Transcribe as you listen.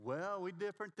we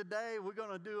different today. We're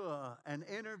going to do an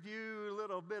interview, a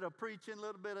little bit of preaching, a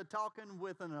little bit of talking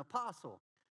with an apostle.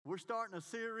 We're starting a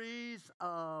series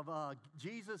of the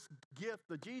gifts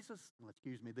that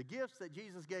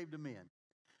Jesus gave to men.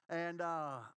 And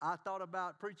I thought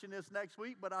about preaching this next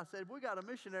week, but I said, we got a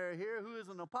missionary here who is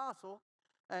an apostle,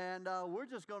 and we're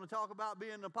just going to talk about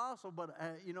being an apostle, but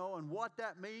and what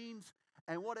that means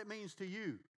and what it means to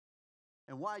you,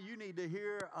 and why you need to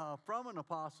hear from an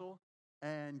apostle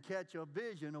and catch a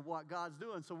vision of what God's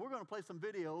doing. So we're going to play some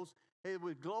videos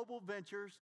with Global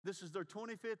Ventures. This is their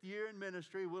 25th year in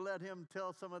ministry. We'll let him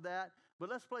tell some of that.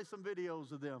 But let's play some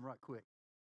videos of them right quick.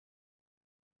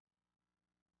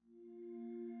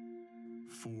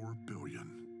 4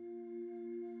 billion.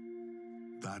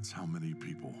 That's how many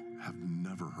people have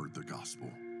never heard the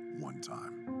gospel one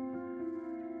time.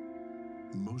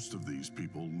 Most of these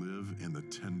people live in the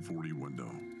 1040 window,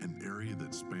 an area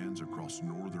that spans across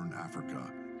northern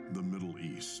Africa, the Middle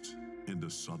East, into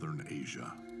southern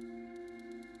Asia.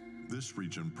 This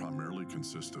region primarily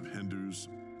consists of Hindus,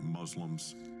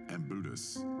 Muslims, and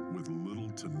Buddhists with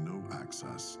little to no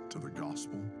access to the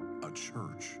gospel, a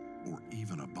church, or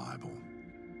even a Bible.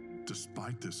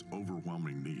 Despite this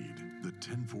overwhelming need, the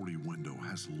 1040 window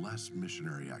has less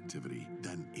missionary activity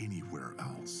than anywhere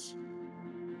else.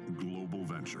 Global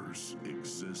Ventures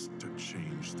exists to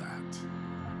change that.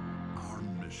 Our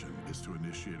mission is to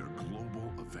initiate a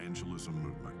global evangelism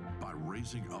movement by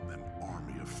raising up an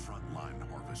army of frontline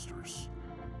harvesters.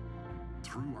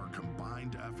 Through our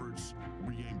combined efforts,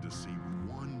 we aim to see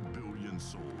 1 billion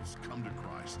souls come to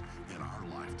Christ in our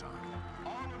lifetime.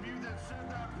 All of you that said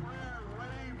that prayer,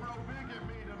 wave real big at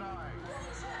me tonight.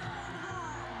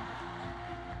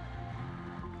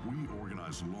 We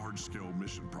organize large-scale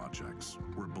mission projects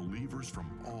where believers from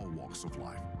all walks of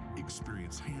life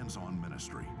experience hands-on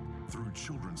ministry through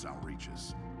children's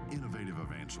outreaches, innovative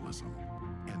evangelism,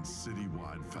 and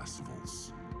citywide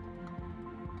festivals.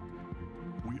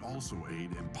 We also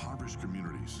aid impoverished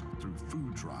communities through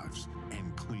food drives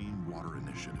and clean water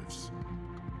initiatives.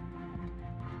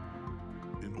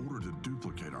 In order to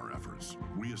duplicate our efforts,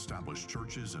 we establish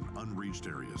churches in unreached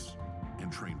areas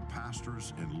and train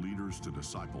pastors and leaders to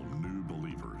disciple new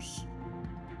believers.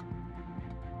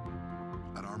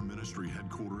 At our ministry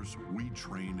headquarters, we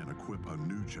train and equip a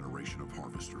new generation of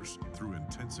harvesters through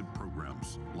intensive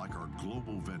programs like our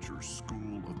Global Ventures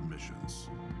School of Missions.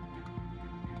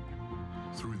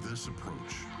 Through this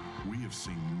approach, we have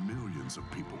seen millions of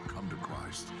people come to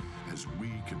Christ as we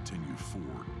continue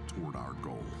forward toward our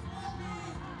goal.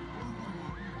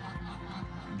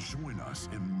 Join us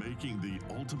in making the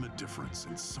ultimate difference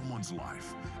in someone's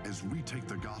life as we take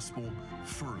the gospel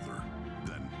further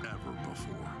than ever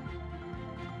before.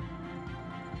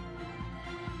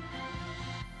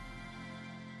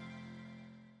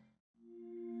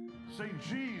 Say,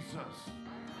 Jesus,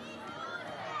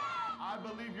 I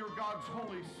believe you're God's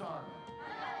holy son.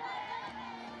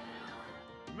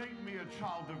 Make me a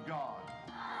child of God.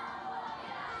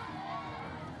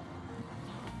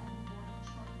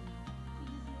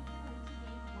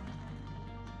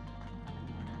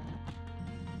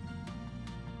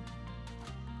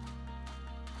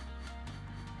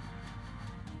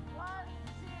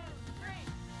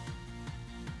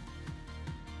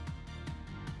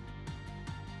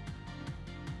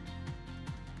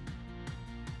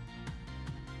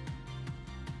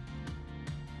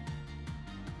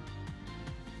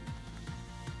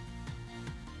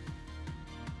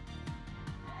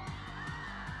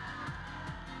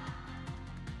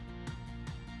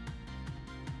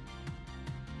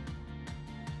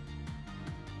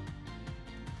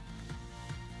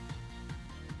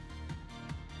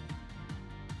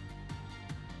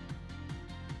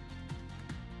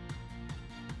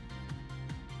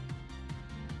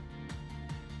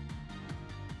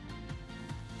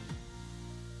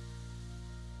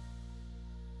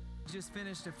 Just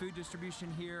finished a food distribution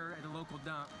here at a local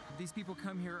dump. These people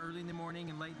come here early in the morning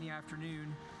and late in the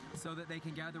afternoon so that they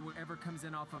can gather whatever comes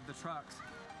in off of the trucks.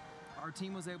 Our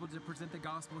team was able to present the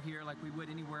gospel here like we would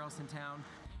anywhere else in town.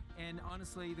 And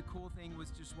honestly, the cool thing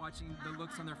was just watching the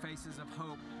looks on their faces of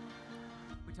hope.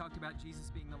 We talked about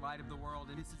Jesus being the light of the world,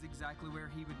 and this is exactly where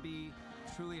he would be.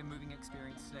 Truly a moving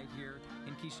experience today here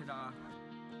in Kishada.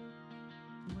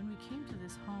 When we came to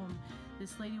this home,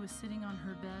 this lady was sitting on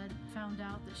her bed, found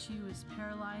out that she was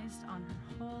paralyzed on her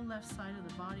whole left side of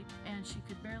the body, and she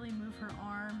could barely move her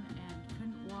arm and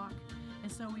couldn't walk.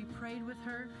 And so we prayed with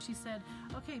her. She said,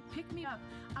 okay, pick me up.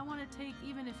 I want to take,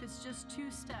 even if it's just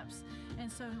 2 steps.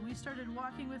 And so we started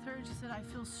walking with her, and she said, I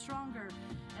feel stronger,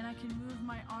 and I can move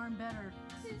my arm better.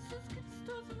 Jesus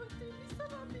Cristo,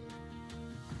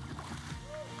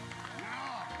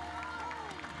 Yeah.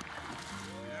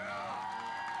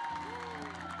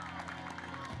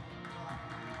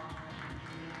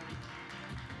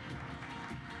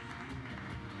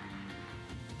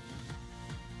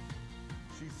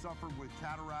 suffered with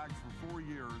cataracts for 4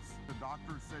 years. The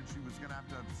doctor said she was going to have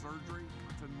surgery.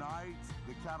 Tonight,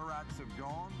 the cataracts have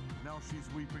gone. Now she's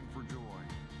weeping for joy.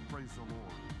 Praise the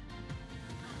Lord.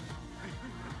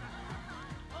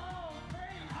 Oh,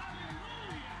 praise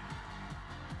hallelujah!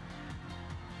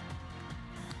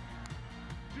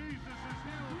 Jesus has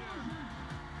healed you.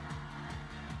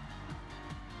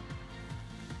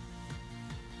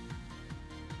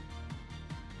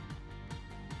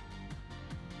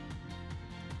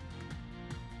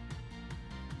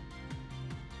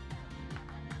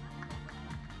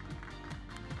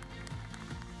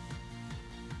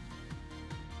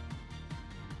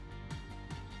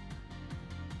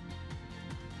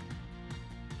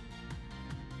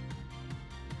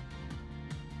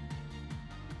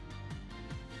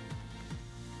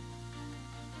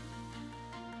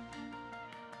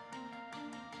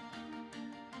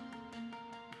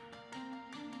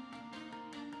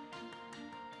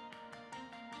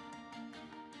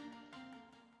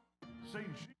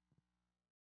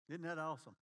 Isn't that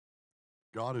awesome?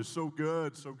 God is so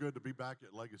good to be back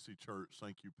at Legacy Church.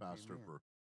 Thank you, Pastor, Amen. for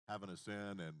having us in.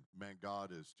 And man,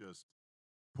 God is just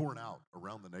pouring out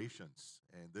around the nations.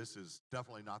 And this is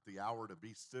definitely not the hour to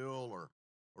be still or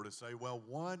to say, well,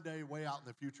 one day way out in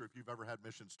the future, if you've ever had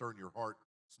mission stir in your heart,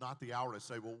 it's not the hour to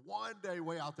say, well, one day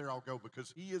way out there I'll go,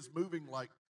 because he is moving like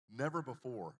never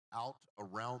before out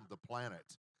around the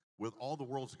planet. With all the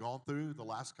world's gone through the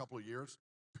last couple of years,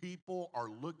 people are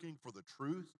looking for the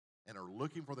truth and are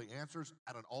looking for the answers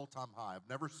at an all-time high. I've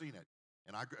never seen it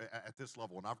at this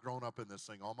level, and I've grown up in this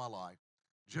thing all my life.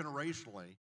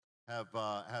 Generationally, have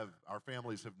our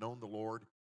families have known the Lord,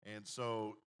 and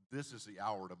so this is the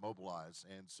hour to mobilize.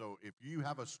 And so if you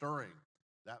have a stirring,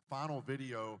 that final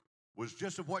video was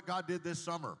just of what God did this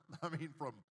summer. I mean,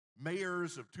 from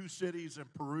mayors of 2 cities in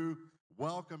Peru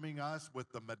welcoming us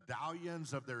with the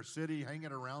medallions of their city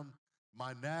hanging around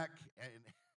my neck,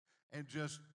 and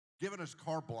just giving us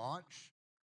carte blanche,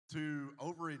 to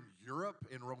over in Europe,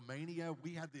 in Romania,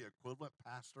 we had the equivalent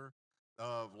pastor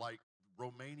of like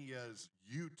Romania's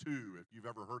U2, if you've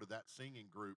ever heard of that singing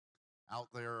group out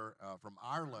there from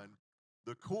Ireland.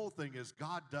 The cool thing is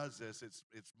God does this. It's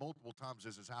multiple times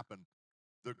this has happened.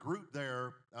 The group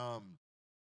there, I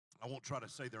won't try to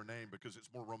say their name because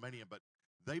it's more Romanian, but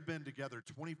they've been together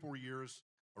 24 years,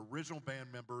 original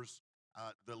band members.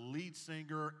 The lead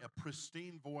singer, a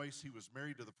pristine voice. He was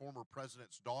married to the former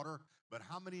president's daughter. But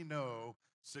how many know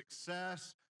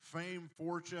success, fame,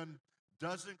 fortune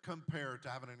doesn't compare to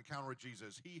having an encounter with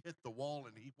Jesus? He hit the wall,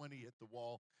 and when he hit the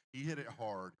wall, he hit it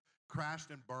hard. Crashed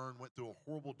and burned, went through a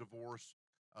horrible divorce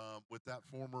with that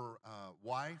former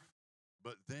wife.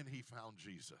 But then he found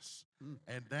Jesus.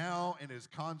 And now in his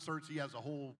concerts, he has a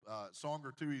whole song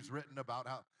or two he's written about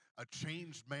how a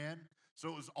changed man. So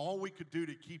it was all we could do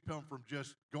to keep him from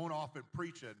just going off and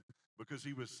preaching, because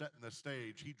he was setting the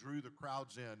stage. He drew the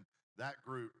crowds in, that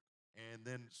group, and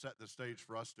then set the stage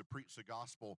for us to preach the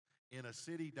gospel in a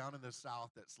city down in the South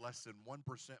that's less than 1%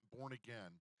 born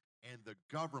again. And the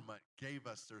government gave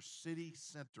us their city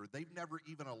center. They've never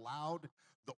even allowed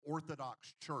the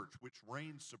Orthodox Church, which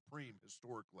reigns supreme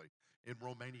historically in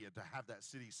Romania, to have that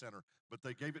city center. But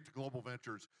they gave it to Global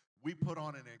Ventures. We put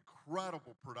on an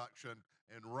incredible production,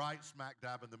 and right smack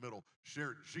dab in the middle,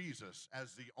 shared Jesus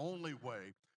as the only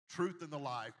way, truth, and the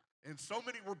life. And so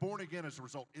many were born again as a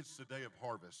result. It's the day of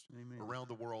harvest. Amen. Around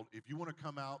the world. If you want to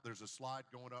come out, there's a slide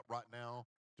going up right now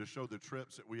to show the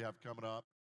trips that we have coming up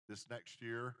this next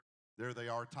year. There they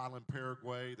are, Thailand,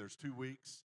 Paraguay. There's 2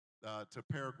 weeks to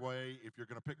Paraguay. If you're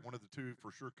going to pick one of the two,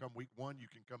 for sure come week 1. You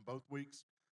can come both weeks.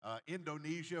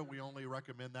 Indonesia, we only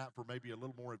recommend that for maybe a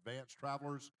little more advanced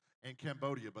travelers, and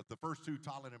Cambodia. But the first 2,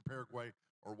 Thailand and Paraguay,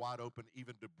 are wide open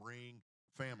even to bring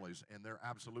families, and they're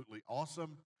absolutely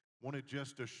awesome. Wanted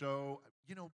just to show,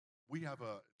 we have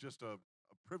just a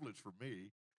privilege for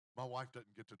me. My wife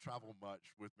doesn't get to travel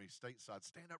much with me stateside.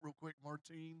 Stand up real quick,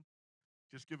 Martine.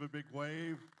 Just give a big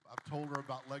wave. I've told her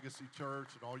about Legacy Church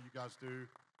and all you guys do.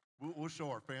 We'll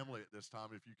show our family at this time,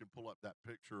 if you can pull up that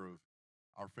picture of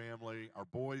our family, our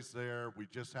boys there. We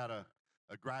just had a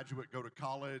graduate go to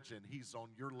college, and he's on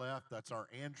your left. That's our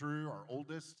Andrew, our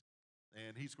oldest,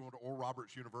 and he's going to Oral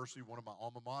Roberts University, one of my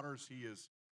alma maters. He is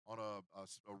on a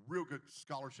real good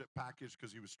scholarship package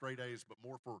because he was straight A's, but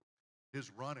more for his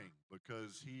running,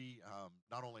 because he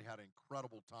not only had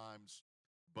incredible times,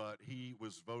 but he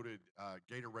was voted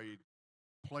Gatorade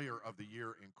Player of the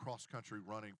Year in cross-country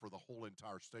running for the whole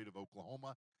entire state of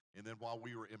Oklahoma. And then while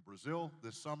we were in Brazil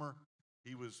this summer,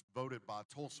 he was voted by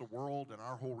Tulsa World and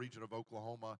our whole region of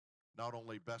Oklahoma not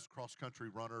only best cross-country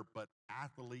runner, but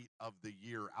athlete of the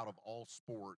year out of all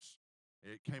sports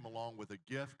It came along with a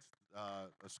gift,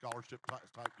 a scholarship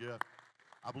type gift.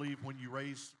 I believe when you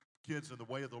raise kids in the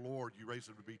way of the Lord, you raise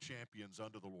them to be champions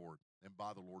under the Lord and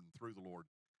by the Lord and through the Lord.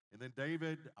 And then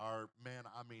David, our man,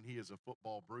 I mean, he is a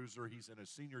football bruiser. He's in his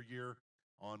senior year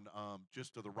on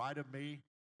just to the right of me,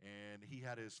 and he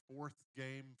had his 4th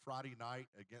game Friday night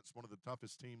against one of the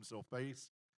toughest teams they'll face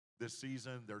this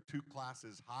season. They're 2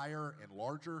 classes higher and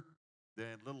larger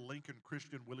than Little Lincoln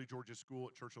Christian Willie Georgia School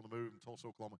at Church on the Move in Tulsa,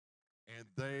 Oklahoma, and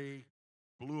they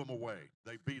blew them away.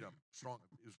 They beat them strong.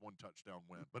 It was 1 touchdown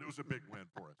win, but it was a big win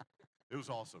for us. It was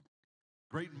awesome.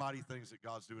 Great and mighty things that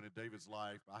God's doing in David's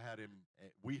life.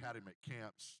 We had him at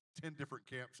camps, 10 different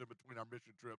camps in between our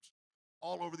mission trips,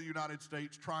 all over the United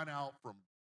States, trying out from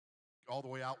all the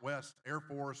way out west, Air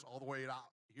Force, all the way out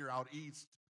here out east,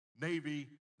 Navy,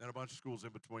 and a bunch of schools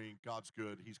in between. God's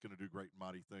good. He's going to do great and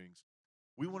mighty things.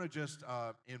 We want to just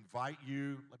invite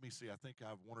you. Let me see. I think I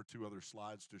have 1 or 2 other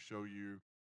slides to show you.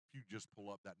 If you just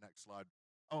pull up that next slide.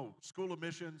 Oh, School of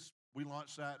Missions. We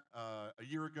launched that a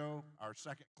year ago. Our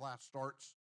 2nd class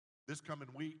starts this coming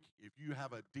week. If you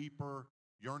have a deeper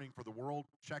yearning for the world,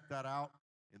 check that out.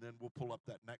 And then we'll pull up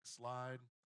that next slide.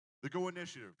 The Go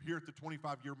Initiative. Here at the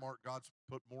 25-year mark, God's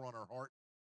put more on our heart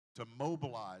to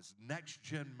mobilize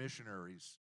next-gen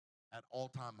missionaries at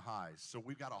all-time highs. So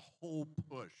we've got a whole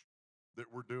push that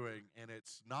we're doing, and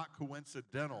it's not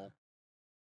coincidental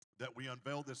that we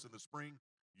unveiled this in the spring.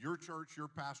 Your church, your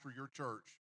pastor, your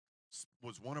church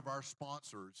was one of our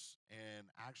sponsors and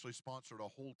actually sponsored a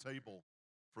whole table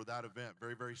for that event.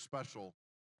 Very, very special.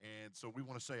 And so we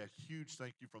want to say a huge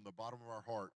thank you from the bottom of our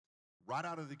heart. Right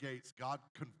out of the gates, God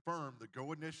confirmed the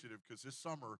Go Initiative, because this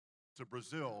summer to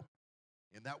Brazil,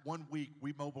 in that 1 week,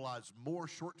 we mobilized more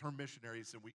short-term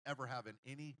missionaries than we ever have in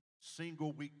any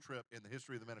single week trip in the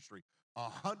history of the ministry.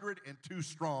 102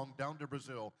 strong down to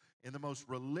Brazil in the most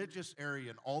religious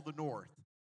area in all the north,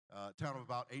 town of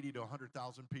about 80 to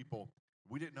 100,000 people.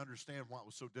 We didn't understand why it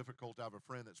was so difficult to have a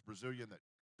friend that's Brazilian that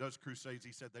does crusades.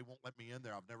 He said, they won't let me in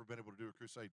there. I've never been able to do a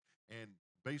crusade. And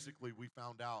basically, we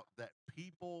found out that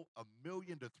people, 1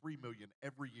 million to 3 million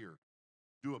every year,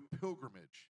 do a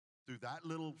pilgrimage through that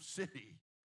little city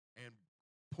and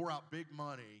pour out big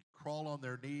money, crawl on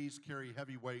their knees, carry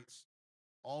heavy weights,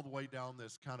 all the way down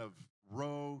this kind of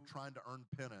row trying to earn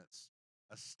penance.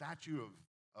 A statue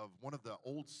of one of the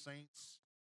old saints,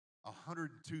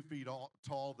 102 feet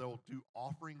tall. They'll do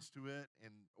offerings to it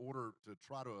in order to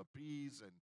try to appease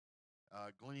and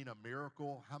glean a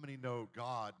miracle. How many know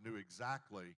God knew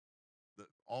exactly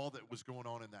all that was going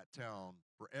on in that town?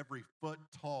 For every foot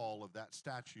tall of that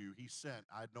statue he sent,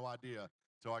 I had no idea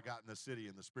till I got in the city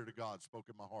and the Spirit of God spoke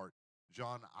in my heart.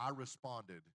 John, I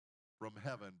responded from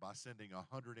heaven by sending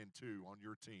 102 on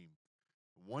your team.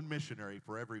 1 missionary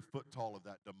for every foot tall of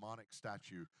that demonic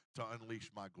statue to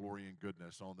unleash my glory and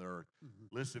goodness on the earth.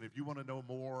 Mm-hmm. Listen, if you want to know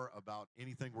more about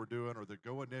anything we're doing or the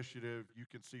Go Initiative, you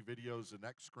can see videos. The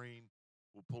next screen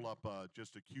will pull up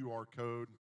just a QR code.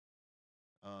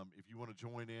 If you want to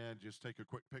join in, just take a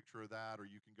quick picture of that, or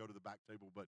you can go to the back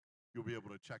table, but you'll be able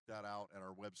to check that out at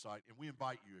our website. And we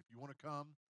invite you, if you want to come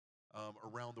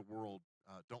around the world,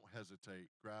 don't hesitate.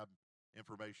 Grab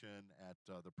information at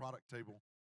the product table,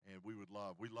 and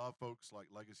we love folks like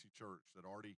Legacy Church that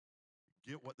already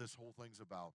get what this whole thing's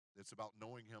about. It's about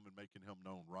knowing him and making him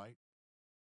known, right?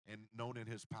 And known in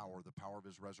his power, the power of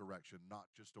his resurrection, not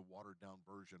just a watered-down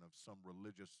version of some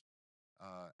religious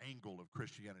angle of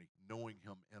Christianity, knowing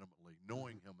him intimately,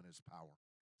 knowing him in his power.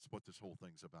 It's what this whole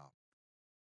thing's about.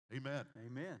 Amen.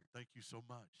 Amen. Thank you so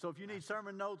much. So if you need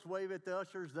sermon notes, wave at the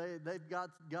ushers. They've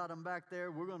got them back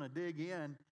there. We're going to dig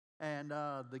in and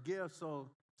the gifts.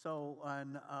 So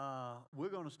we're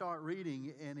going to start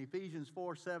reading in Ephesians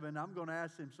 4:7. I'm going to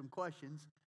ask him some questions,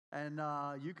 and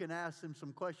you can ask him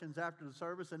some questions after the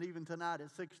service. And even tonight at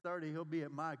 6:30, he'll be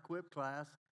at my Equip class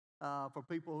for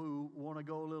people who want to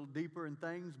go a little deeper in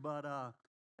things. But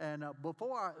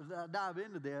before I dive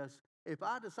into this, if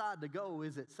I decide to go,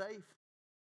 is it safe?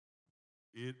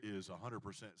 It is 100%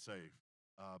 safe.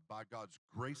 By God's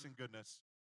grace and goodness,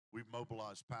 we've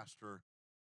mobilized, Pastor,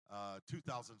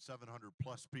 2,700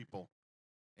 plus people,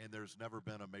 and there's never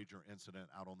been a major incident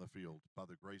out on the field by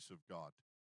the grace of God.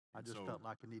 I just felt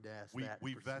like I need to ask that.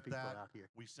 We for vet people that. Out here.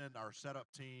 We send our setup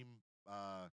team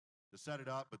to set it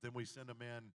up, but then we send them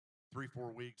in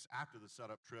 3-4 weeks after the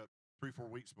setup trip, 3-4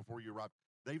 weeks before you arrive.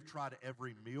 They've tried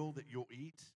every meal that you'll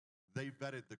eat. They've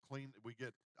vetted the clean. We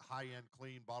get high-end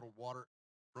clean bottled water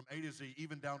from A to Z,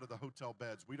 even down to the hotel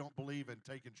beds. We don't believe in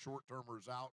taking short-termers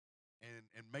out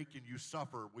and making you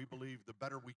suffer. We believe the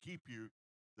better we keep you,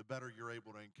 the better you're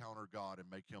able to encounter God and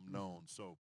make him known.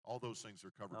 So all those things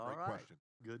are covered. All Great right. question.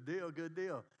 Good deal, good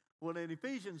deal. Well, in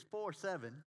Ephesians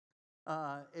 4:7,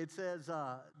 it says,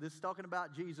 this is talking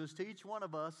about Jesus. To each one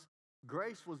of us,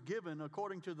 grace was given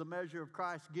according to the measure of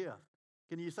Christ's gift.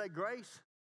 Can you say grace?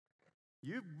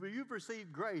 You've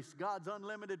received grace, God's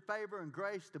unlimited favor and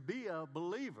grace to be a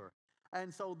believer.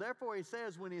 And so therefore he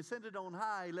says, when he ascended on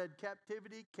high, he led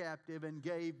captivity captive and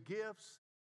gave gifts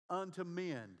unto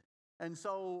men. And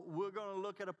so we're going to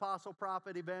look at apostle,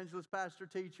 prophet, evangelist, pastor,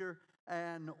 teacher,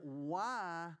 and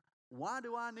why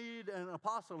do I need an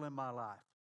apostle in my life?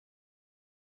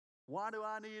 Why do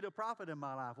I need a prophet in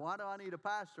my life? Why do I need a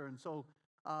pastor? And so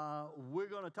we're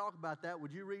going to talk about that.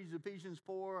 Would you read Ephesians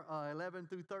 4:11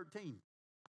 through 13?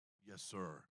 Yes,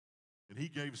 sir. And he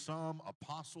gave some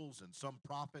apostles and some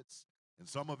prophets and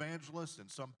some evangelists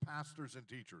and some pastors and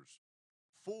teachers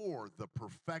for the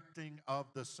perfecting of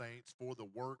the saints, for the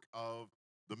work of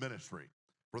the ministry,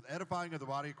 for the edifying of the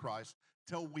body of Christ,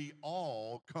 till we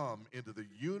all come into the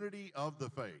unity of the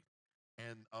faith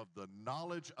and of the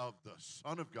knowledge of the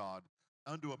Son of God,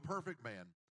 unto a perfect man,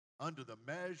 unto the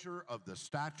measure of the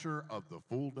stature of the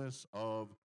fullness of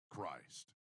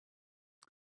Christ.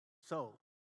 So,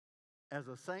 as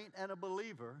a saint and a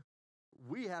believer,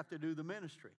 we have to do the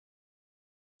ministry.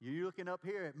 You're looking up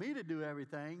here at me to do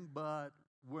everything, but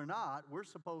we're not. We're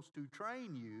supposed to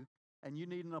train you, and you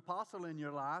need an apostle in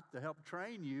your life to help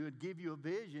train you and give you a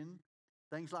vision,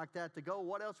 things like that to go.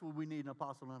 What else would we need an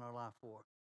apostle in our life for?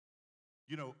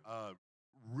 You know,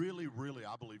 really,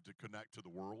 I believe to connect to the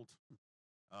world.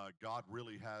 God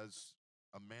really has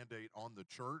a mandate on the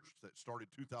church that started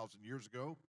 2,000 years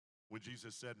ago when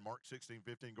Jesus said in Mark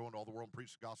 16:15, go into all the world and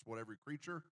preach the gospel to every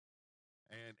creature.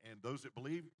 And those that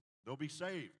believe, they'll be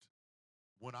saved.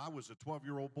 When I was a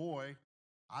 12-year-old boy,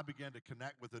 I began to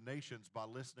connect with the nations by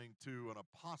listening to an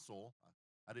apostle.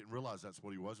 I didn't realize that's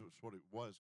what he was. It was what it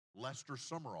was, Lester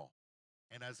Summerall.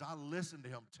 And as I listened to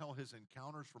him tell his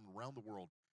encounters from around the world,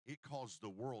 it caused the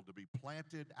world to be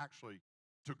planted, actually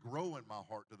to grow in my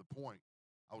heart to the point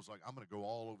I was like, I'm going to go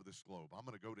all over this globe. I'm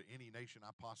going to go to any nation I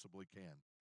possibly can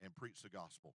and preach the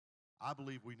gospel. I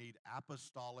believe we need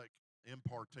apostolic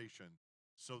impartation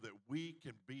so that we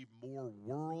can be more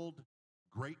world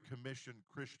Great Commission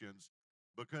Christians,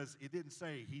 because it didn't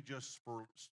say for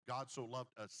God so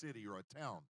loved a city or a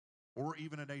town or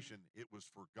even a nation. It was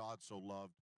for God so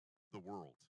loved the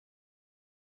world.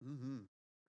 Mm-hmm.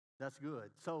 That's good.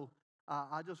 So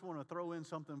I just want to throw in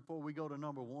something before we go to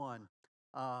number one.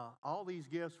 All these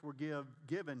gifts were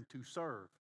given to serve.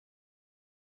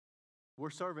 We're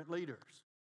servant leaders.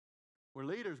 We're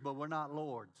leaders, but we're not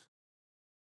lords.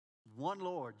 One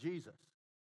Lord, Jesus.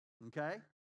 Okay?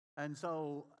 And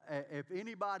so if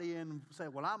anybody say,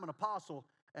 well, I'm an apostle,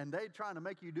 and they're trying to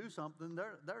make you do something,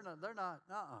 they're not,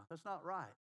 that's not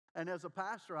right. And as a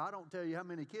pastor, I don't tell you how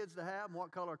many kids to have and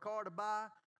what color car to buy.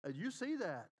 You see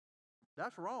that.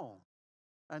 That's wrong.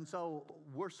 And so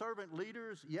we're servant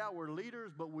leaders. Yeah, we're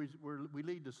leaders, but we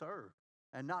lead to serve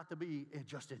and not to be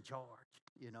just in charge,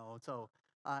 you know. So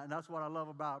and that's what I love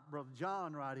about Brother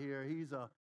John right here. He's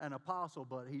an apostle,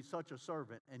 but he's such a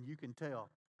servant, and you can tell.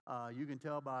 You can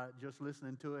tell by just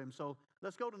listening to him. So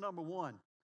let's go to number one.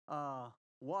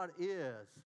 What is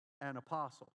an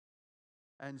apostle?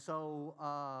 And so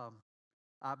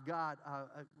I've got.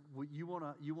 You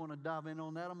wanna dive in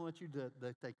on that? I'm gonna let you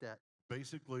take that.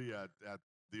 Basically, at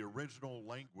the original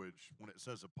language, when it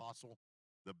says apostle,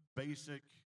 the basic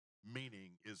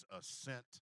meaning is a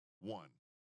sent one.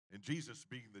 And Jesus,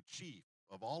 being the chief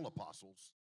of all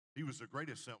apostles, he was the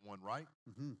greatest sent one, right?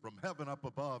 Mm-hmm. From heaven up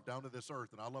above down to this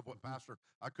earth. And I love what Pastor,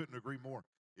 I couldn't agree more.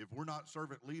 If we're not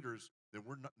servant leaders, then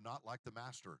we're not like the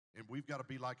master. And we've got to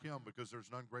be like him, because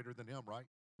there's none greater than him, right?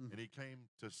 Mm-hmm. And he came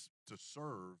to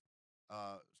serve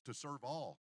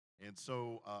all. And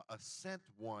so a sent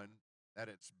one at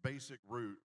its basic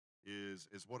root is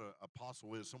what an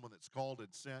apostle is, someone that's called and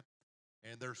sent.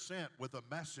 And they're sent with a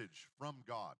message from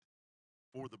God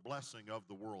for the blessing of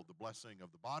the world, the blessing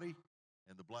of the body,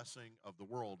 and the blessing of the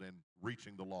world, and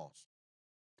reaching the lost.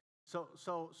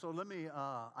 So let me,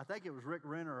 I think it was Rick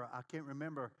Renner, I can't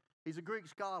remember. He's a Greek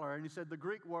scholar, and he said the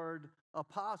Greek word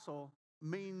apostle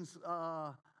means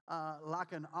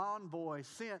like an envoy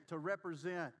sent to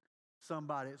represent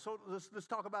somebody. So let's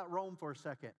talk about Rome for a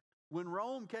second. When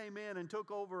Rome came in and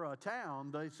took over a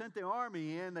town, they sent the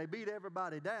army in, they beat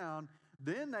everybody down,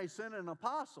 then they sent an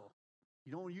apostle.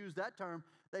 You don't use that term.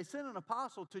 They sent an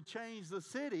apostle to change the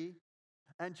city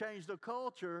and change the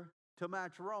culture to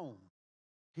match Rome.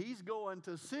 He's going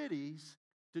to cities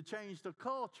to change the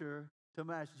culture to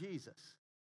match Jesus.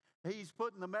 He's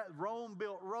putting Rome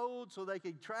built roads so they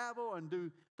could travel and do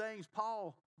things.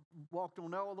 Paul walked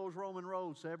on all those Roman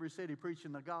roads to every city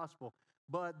preaching the gospel.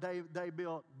 but they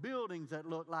built buildings that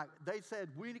looked like, they said,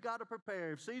 we got to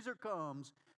prepare. If Caesar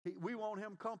comes, we want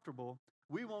him comfortable.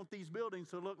 We want these buildings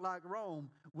to look like Rome.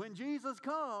 When Jesus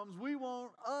comes, we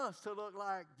want us to look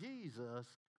like Jesus.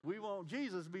 We want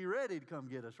Jesus to be ready to come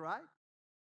get us, right?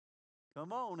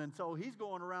 Come on. And so he's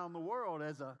going around the world.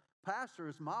 As a pastor,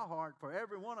 it's my heart for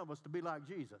every one of us to be like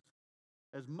Jesus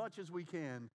as much as we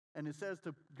can. And it says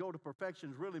to go to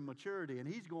perfection is really maturity. And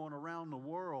he's going around the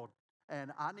world.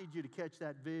 And I need you to catch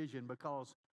that vision,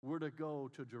 because we're to go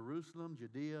to Jerusalem,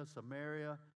 Judea,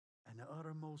 Samaria, and the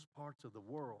uttermost parts of the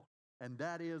world. And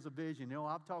that is a vision. You know,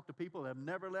 I've talked to people that have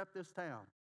never left this town.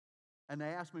 And they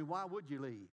ask me, why would you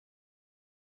leave?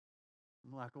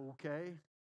 I'm like, okay.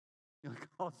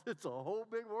 Because it's a whole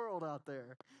big world out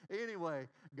there. Anyway,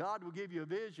 God will give you a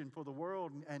vision for the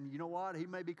world. And you know what? He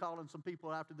may be calling some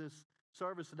people after this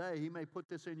service today. He may put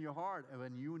this in your heart,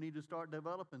 and you need to start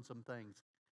developing some things.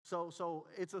 So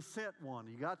it's a sent one.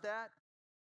 You got that?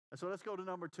 So let's go to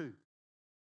number 2.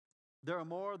 There are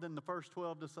more than the first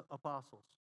 12 apostles.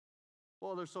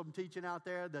 Well, there's some teaching out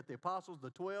there that the apostles,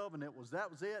 the 12, and that was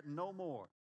it and no more.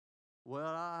 Well,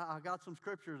 I got some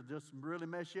scripture to just really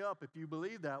mess you up if you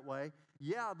believe that way.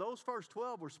 Yeah, those first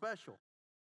 12 were special.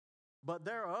 But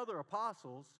there are other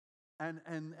apostles and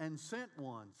sent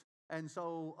ones. And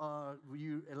so will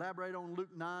you elaborate on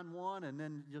Luke 9:1 and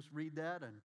then just read that?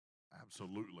 And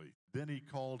Absolutely. Then he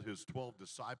called his 12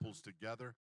 disciples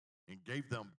together and gave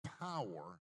them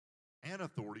power and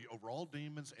authority over all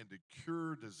demons and to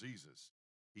cure diseases.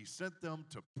 He sent them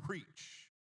to preach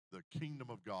the kingdom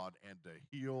of God and to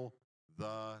heal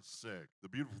the sick. The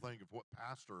beautiful thing of what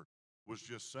Pastor was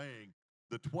just saying,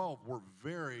 the 12 were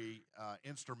very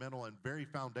instrumental and very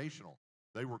foundational.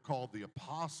 They were called the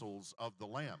apostles of the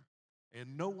Lamb,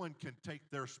 and no one can take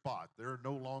their spot. They're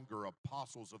no longer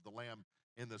apostles of the Lamb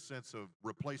in the sense of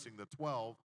replacing the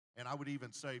 12, and I would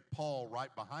even say Paul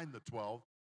right behind the 12,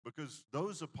 because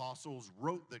those apostles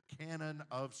wrote the canon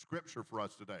of Scripture for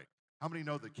us today. How many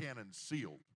know the canon's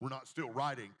sealed? We're not still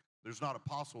writing. There's not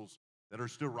apostles that are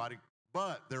still writing,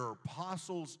 but there are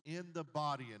apostles in the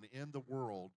body and in the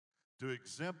world to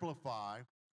exemplify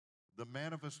the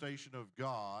manifestation of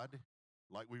God,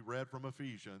 like we read from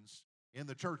Ephesians, in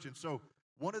the church. And so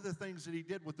one of the things that he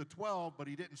did with the 12, but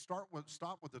he didn't stop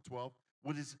with the 12,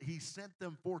 was he sent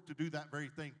them forth to do that very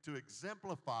thing, to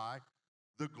exemplify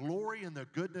the glory and the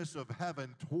goodness of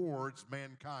heaven towards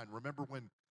mankind. Remember when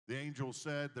the angel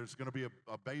said there's going to be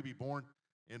a baby born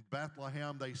in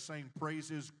Bethlehem? They sang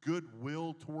praises,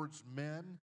 goodwill towards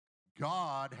men.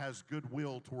 God has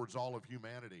goodwill towards all of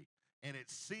humanity. And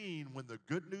it's seen when the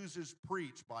good news is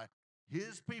preached by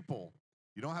his people.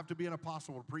 You don't have to be an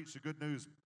apostle to preach the good news,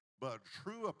 but a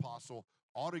true apostle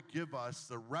ought to give us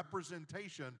the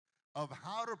representation of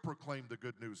how to proclaim the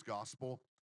good news gospel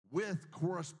with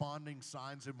corresponding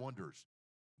signs and wonders.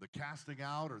 The casting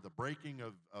out or the breaking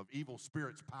of evil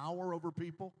spirits' power over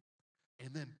people,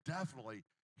 and then definitely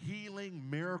healing,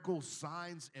 miracles,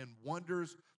 signs, and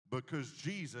wonders, because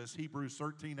Jesus, Hebrews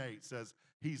 13:8 says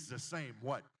he's the same,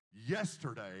 what?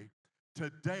 Yesterday,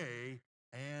 today,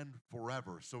 and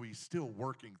forever. So he's still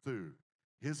working through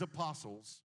his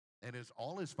apostles and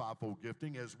all his fivefold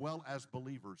gifting, as well as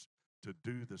believers, to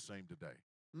do the same today.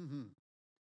 Mm-hmm.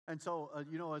 And so,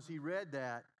 as he read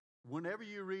that, whenever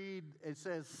you read, it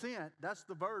says sent, that's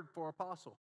the verb for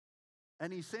apostle.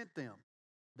 And he sent them.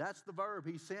 That's the verb.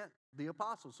 He sent the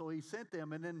apostles. So he sent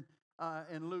them. And then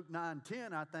in Luke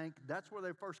 9:10, I think, that's where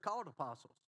they first called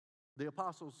apostles. The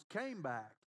apostles came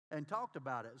back and talked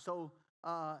about it. So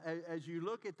as you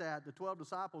look at that, the 12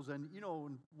 disciples, and,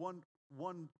 in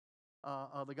one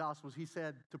of the Gospels, he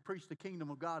said to preach the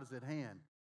kingdom of God is at hand.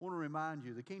 I want to remind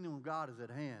you, the kingdom of God is at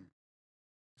hand.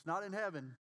 It's not in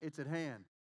heaven, it's at hand.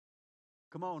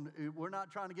 Come on, we're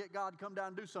not trying to get God to come down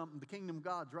and do something. The kingdom of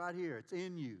God's right here. It's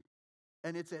in you.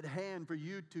 And it's at hand for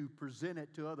you to present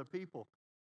it to other people.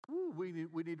 We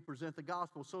need to present the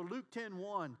gospel. So Luke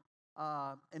 10:1,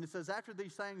 and it says, after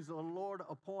these things, the Lord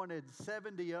appointed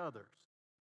 70 others.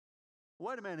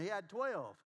 Wait a minute, he had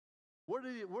 12. Where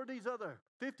did these other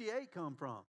 58 come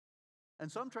from?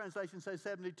 And some translations say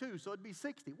 72, so it'd be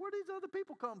 60. Where did these other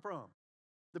people come from?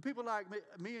 The people like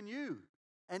me and you.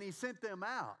 And he sent them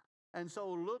out. And so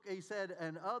look, he said,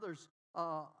 and others,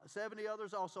 70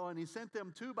 others also, and he sent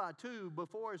them 2 by 2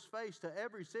 before his face to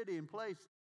every city and place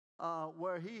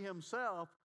where he himself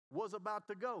was about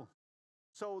to go.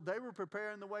 So they were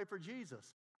preparing the way for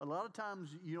Jesus. A lot of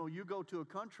times, you go to a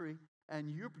country and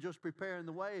you're just preparing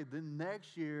the way. Then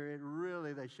next year,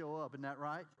 they show up. Isn't that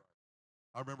right?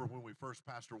 I remember when we first,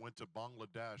 Pastor, went to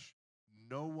Bangladesh,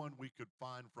 no one we could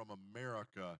find from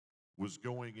America was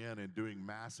going in and doing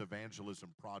mass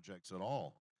evangelism projects at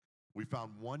all. We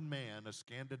found one man, a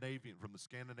Scandinavian from the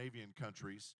Scandinavian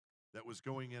countries, that was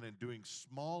going in and doing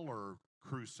smaller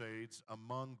crusades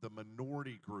among the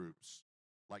minority groups,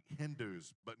 like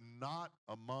Hindus, but not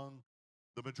among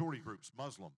the majority groups,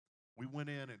 Muslim. We went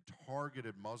in and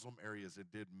targeted Muslim areas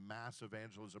and did mass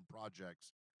evangelism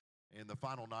projects. And the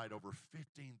final night, over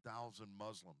 15,000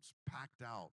 Muslims packed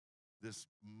out this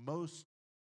most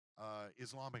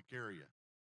Islamic area.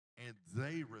 And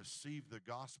they received the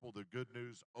gospel, the good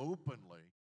news,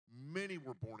 openly. Many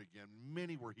were born again.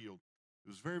 Many were healed. It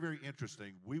was very, very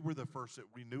interesting. We were the first that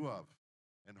we knew of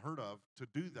and heard of to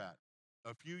do that.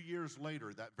 A few years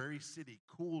later, that very city,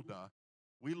 Kulda,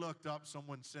 we looked up,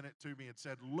 someone sent it to me and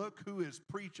said, look who is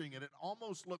preaching. And it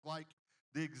almost looked like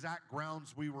the exact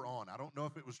grounds we were on. I don't know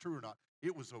if it was true or not.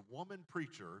 It was a woman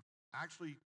preacher,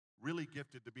 actually really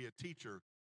gifted to be a teacher.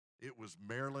 It was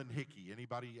Marilyn Hickey.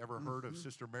 Anybody ever heard of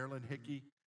Sister Marilyn Hickey?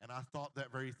 And I thought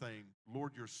that very thing.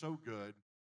 Lord, you're so good.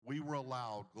 We were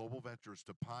allowed, Global Ventures,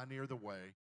 to pioneer the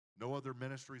way. No other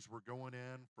ministries were going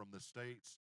in from the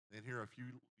States. And here a few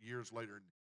years later,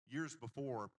 years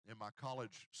before, in my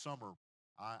college summer,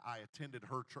 I attended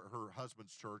her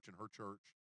husband's church and her church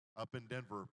up in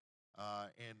Denver.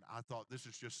 And I thought this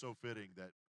is just so fitting that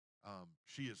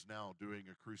she is now doing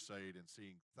a crusade and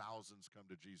seeing thousands come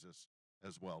to Jesus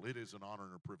as well. It is an honor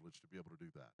and a privilege to be able to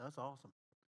do that. That's awesome.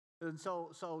 And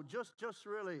so just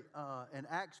really in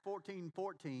Acts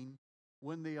 14:14,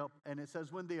 and it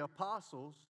says when the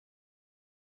apostles,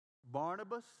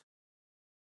 Barnabas,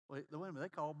 wait a minute, they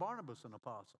call Barnabas an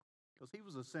apostle because he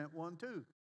was a sent one too.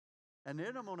 And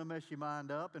then I'm going to mess your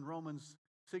mind up. In Romans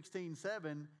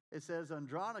 16:7, it says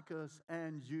Andronicus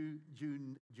and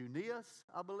Junius,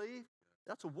 I believe.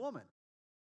 That's a woman.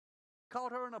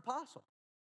 Called her an apostle.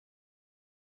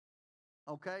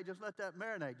 Okay, just let that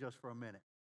marinate just for a minute.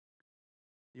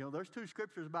 You know, there's two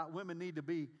scriptures about women need to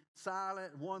be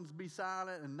silent, one's be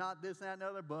silent, and not this, that, and the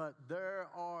other. But there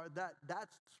are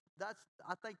that's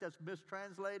I think that's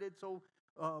mistranslated, so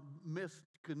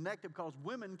misconnected, because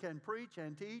women can preach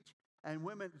and teach, and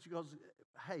women, because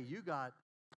hey, you got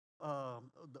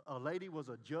a lady was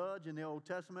a judge in the Old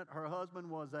Testament. Her husband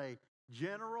was a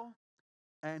general,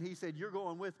 and he said, "You're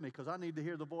going with me because I need to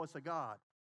hear the voice of God."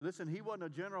 Listen, he wasn't a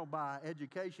general by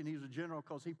education. He was a general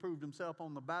because he proved himself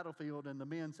on the battlefield, and the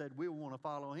men said, "We want to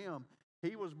follow him."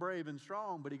 He was brave and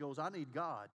strong, but he goes, "I need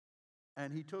God."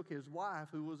 And he took his wife,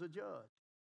 who was a judge.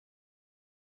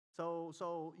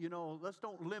 So you know, let's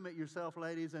don't limit yourself,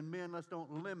 ladies, and men, let's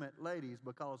don't limit ladies,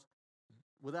 because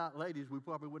without ladies, we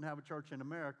probably wouldn't have a church in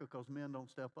America because men don't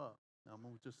step up. I'm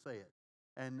going to just say it.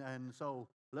 And so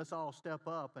let's all step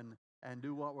up and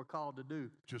do what we're called to do.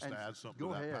 Just and to add something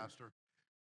to that, ahead. Pastor,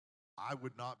 I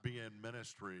would not be in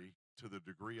ministry to the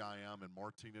degree I am, and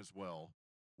Martine as well,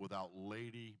 without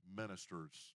lady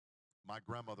ministers. My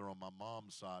grandmother on my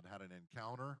mom's side had an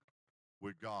encounter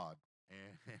with God,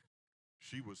 and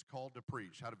she was called to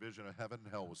preach, had a vision of heaven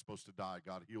and hell, was supposed to die.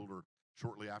 God healed her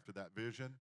shortly after that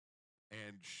vision.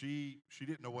 And she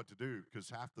didn't know what to do, because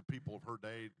half the people of her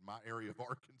day, my area of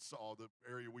Arkansas, the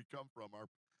area we come from,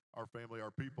 our family,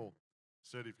 our people,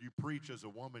 said if you preach as a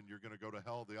woman, you're going to go to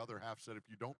hell. The other half said if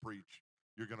you don't preach,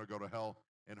 you're going to go to hell.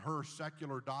 And her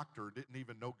secular doctor didn't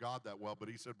even know God that well, but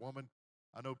he said, "Woman,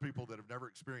 I know people that have never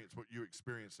experienced what you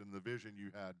experienced in the vision you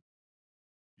had.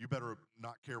 You better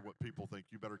not care what people think.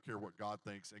 You better care what God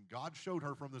thinks." And God showed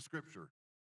her from the scripture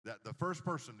that the first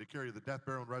person to carry the death,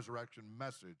 burial, and resurrection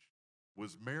message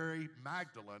was Mary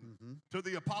Magdalene to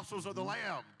the apostles of the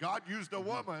Lamb. God used a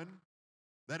woman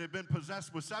that had been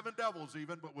possessed with 7 devils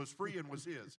even, but was free and was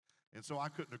his. And so I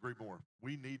couldn't agree more.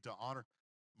 We need to honor.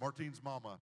 Martine's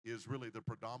mama is really the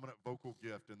predominant vocal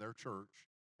gift in their church.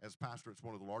 As pastor, it's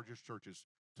one of the largest churches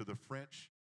to the French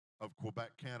of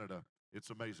Quebec, Canada. It's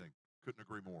amazing. Couldn't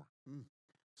agree more.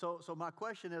 So my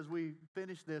question as we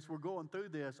finish this, we're going through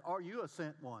this, are you a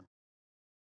sent one?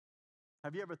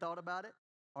 Have you ever thought about it?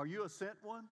 Are you a sent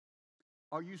one?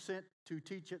 Are you sent to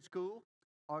teach at school?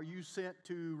 Are you sent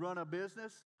to run a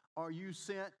business? Are you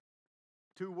sent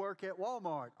to work at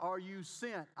Walmart? Are you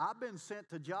sent? I've been sent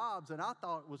to jobs, and I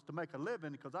thought it was to make a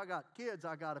living because I got kids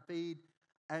I got to feed.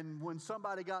 And when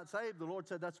somebody got saved, the Lord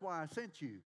said, "That's why I sent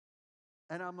you."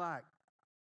 And I'm like,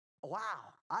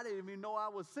 wow, I didn't even know I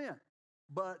was sent.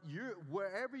 But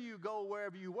wherever you go,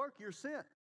 wherever you work, you're sent.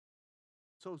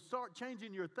 So start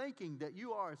changing your thinking that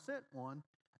you are a sent one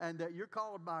and that you're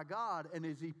called by God. And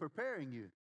is he preparing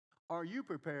you? Are you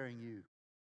preparing you?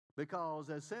 Because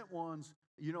as sent ones,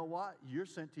 you know what? You're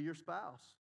sent to your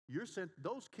spouse. You're sent,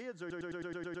 those kids are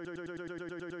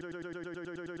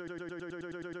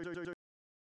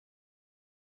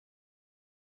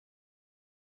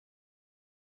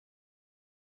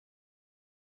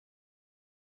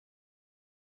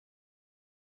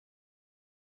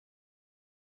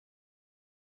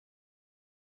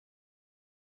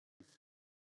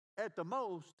at the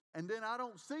most, and then I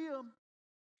don't see them.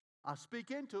 I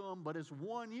speak into them, but it's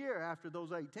 1 year after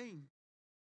those 18.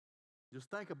 Just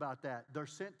think about that. They're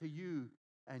sent to you,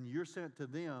 and you're sent to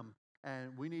them,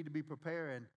 and we need to be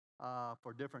preparing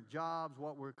for different jobs,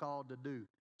 what we're called to do.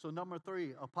 So number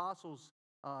 3, apostles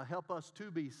help us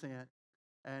to be sent,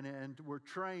 and we're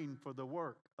trained for the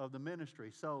work of the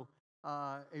ministry. So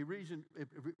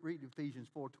read Ephesians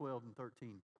 4:12 and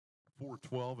 13.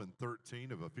 4:12 and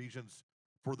 13 of Ephesians,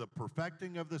 for the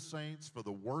perfecting of the saints, for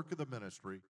the work of the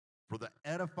ministry, for the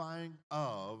edifying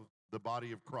of the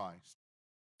body of Christ,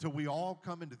 till we all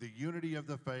come into the unity of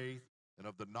the faith and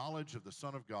of the knowledge of the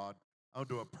Son of God,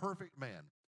 unto a perfect man,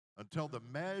 until the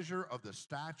measure of the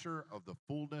stature of the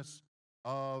fullness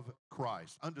of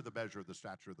Christ, unto the measure of the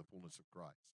stature of the fullness of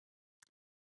Christ.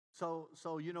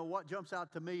 So you know what jumps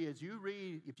out to me is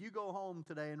if you go home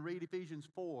today and read Ephesians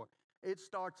 4, it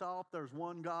starts off, there's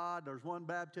one God, there's one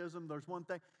baptism, there's one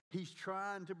thing. He's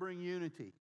trying to bring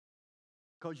unity.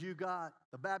 Because you got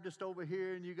the Baptist over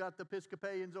here, and you got the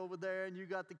Episcopalians over there, and you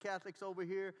got the Catholics over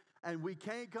here, and we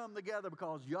can't come together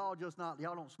because y'all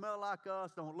don't smell like us,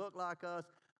 don't look like us.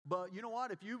 But you know what?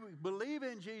 If you believe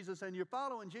in Jesus and you're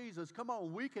following Jesus, come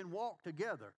on, we can walk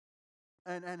together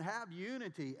and have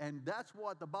unity. And that's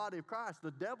what the body of Christ, the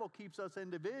devil keeps us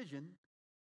in division.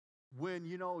 When,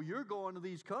 you're going to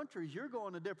these countries, you're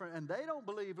going to different, and they don't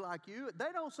believe like you.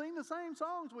 They don't sing the same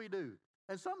songs we do.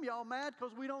 And some of y'all mad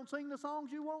because we don't sing the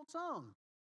songs you want sung.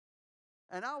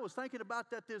 And I was thinking about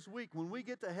that this week. When we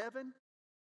get to heaven,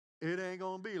 it ain't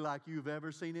going to be like you've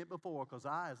ever seen it before, because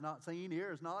eye has not seen,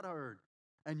 ear has not heard.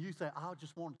 And you say, I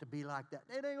just want it to be like that.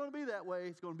 It ain't going to be that way.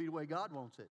 It's going to be the way God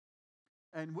wants it.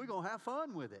 And we're going to have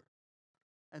fun with it.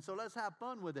 And so let's have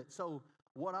fun with it. So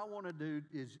what I want to do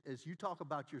is you talk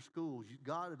about your schools.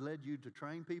 God had led you to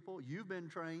train people. You've been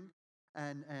trained.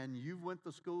 And you went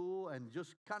to school, and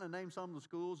just kind of name some of the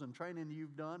schools and training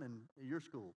you've done in your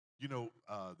school.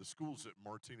 The schools that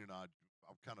Martine and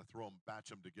I'll kind of batch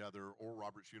them together. Oral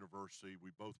Roberts University,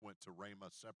 we both went to Rhema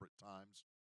separate times,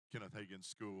 Kenneth Hagin's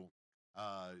school.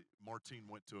 Martine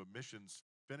went to a missions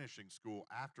finishing school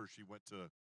after she went to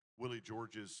Willie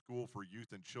George's School for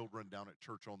Youth and Children down at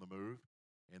Church on the Move.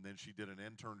 And then she did an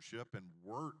internship and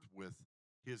worked with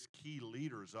his key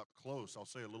leaders up close. I'll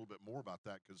say a little bit more about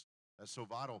that because that's so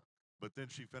vital. But then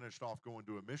she finished off going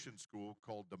to a mission school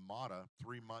called DeMata,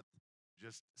 3-month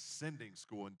just sending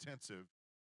school, intensive,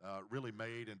 really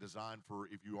made and designed for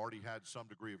if you already had some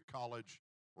degree of college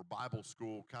or Bible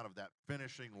school, kind of that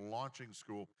finishing, launching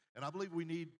school. And I believe we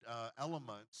need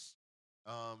elements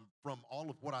from all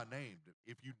of what I named.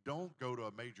 If you don't go to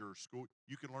a major school,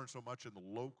 you can learn so much in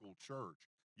the local church.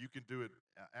 You can do it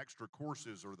extra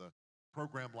courses or the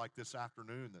program like this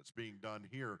afternoon that's being done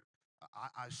here.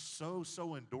 I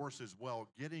so endorse as well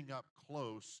getting up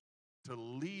close to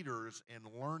leaders and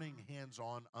learning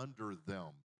hands-on under them.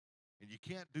 And you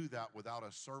can't do that without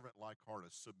a servant-like heart,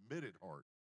 a submitted heart.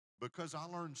 Because I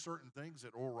learned certain things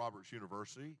at Oral Roberts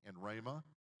University and Rhema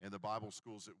and the Bible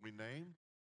schools that we named.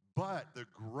 But the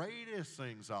greatest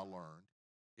things I learned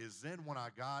is then when I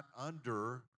got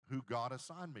under who God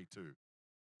assigned me to.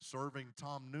 Serving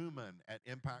Tom Newman at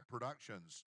Impact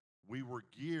Productions, we were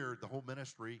geared, the whole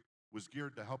ministry was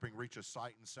geared to helping reach a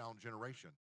sight and sound generation.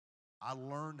 I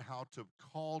learned how to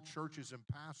call churches and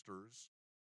pastors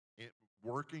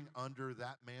working under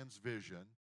that man's vision,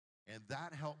 and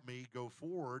that helped me go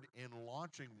forward in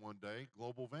launching one day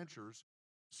Global Ventures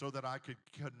so that I could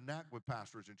connect with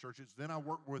pastors and churches. Then I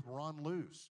worked with Ron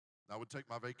Luce. I would take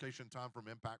my vacation time from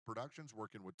Impact Productions,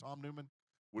 working with Tom Newman,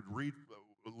 would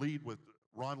lead with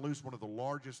Ron Luce, one of the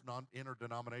largest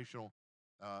interdenominational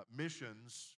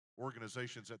missions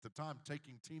organizations at the time,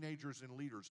 taking teenagers and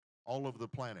leaders all over the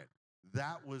planet.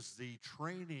 That was the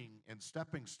training and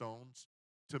stepping stones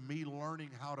to me learning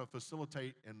how to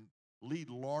facilitate and lead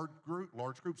large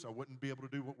groups. I wouldn't be able to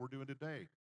do what we're doing today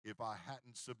if I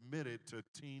hadn't submitted to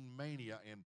Teen Mania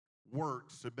and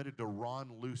submitted to Ron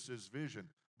Luce's vision.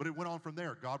 But it went on from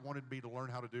there. God wanted me to learn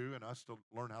how to do, and us to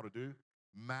learn how to do,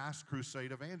 mass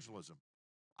crusade evangelism.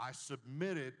 I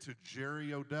submitted to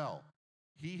Jerry Odell.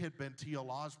 He had been T.L.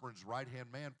 Osborne's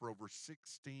right-hand man for over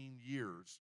 16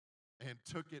 years and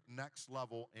took it next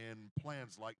level in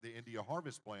plans like the India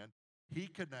Harvest Plan. He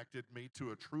connected me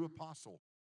to a true apostle,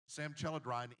 Sam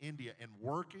Cheladrai in India, and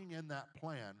working in that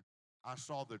plan, I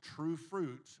saw the true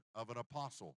fruit of an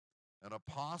apostle. An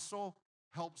apostle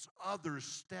helps others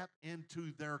step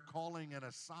into their calling and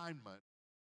assignment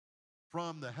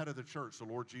from the head of the church, the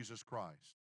Lord Jesus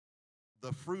Christ.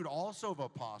 The fruit also of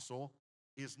apostle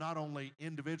is not only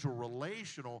individual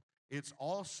relational, it's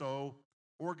also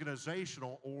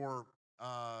organizational or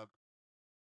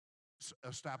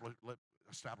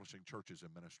establishing churches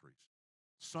and ministries.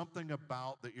 Something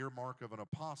about the earmark of an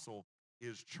apostle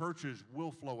is churches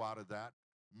will flow out of that,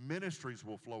 ministries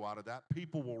will flow out of that,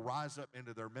 people will rise up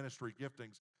into their ministry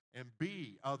giftings and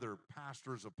be other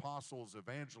pastors, apostles,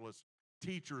 evangelists,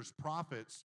 teachers,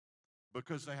 prophets,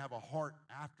 because they have a heart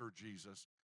after Jesus,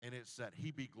 and it's that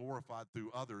he be glorified through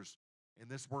others. And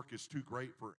this work is too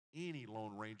great for any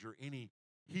Lone Ranger, any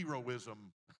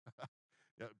heroism.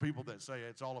 People that say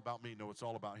it's all about me, no, it's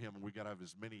all about him, and we got to have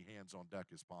as many hands on deck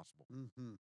as possible.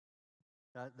 Mm-hmm.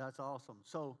 That's awesome.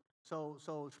 So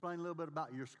explain a little bit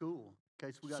about your school, in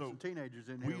case we got some teenagers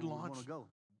in here who want to go.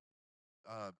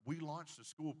 We launched the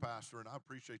school, Pastor, and I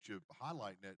appreciate you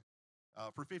highlighting it.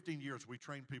 For 15 years, we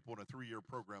trained people in a 3-year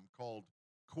program called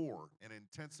CORE, an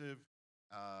intensive,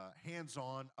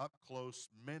 hands-on, up-close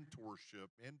mentorship,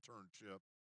 internship.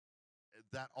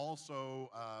 That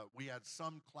also, we had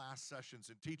some class sessions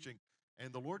in teaching,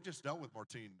 and the Lord just dealt with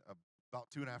Martine about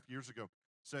 2.5 years ago,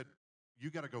 said, you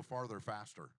got to go farther,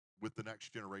 faster with the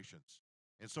next generations.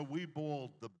 And so we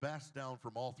boiled the best down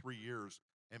from all 3 years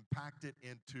and packed it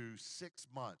into 6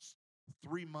 months,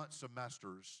 3-month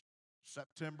semesters,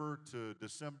 September to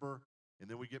December, and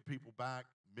then we get people back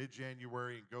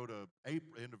mid-January and go to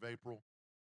end of April,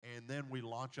 and then we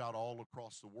launch out all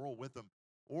across the world with them.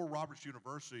 Oral Roberts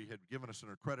University had given us an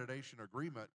accreditation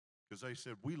agreement because they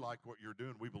said, we like what you're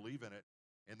doing, we believe in it,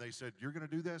 and they said, you're going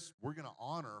to do this, we're going to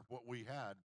honor what we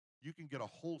had. You can get a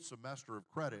whole semester of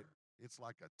credit. It's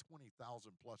like a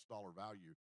 $20,000+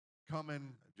 value.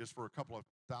 Coming just for a couple of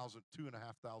thousand,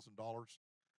 $2,500,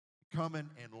 coming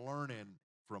and learning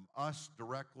from us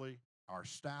directly, our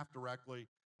staff directly,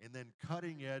 and then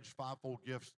cutting edge fivefold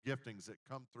giftings that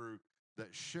come through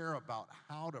that share about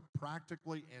how to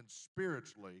practically and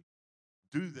spiritually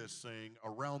do this thing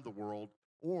around the world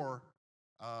or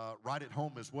right at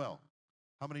home as well.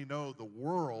 How many know the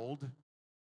world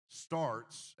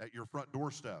starts at your front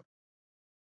doorstep?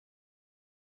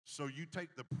 So you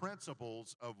take the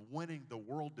principles of winning the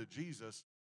world to Jesus.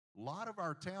 A lot of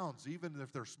our towns, even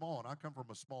if they're small, and I come from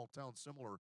a small town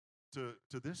similar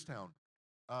to this town,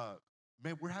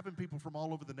 man, we're having people from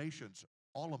all over the nations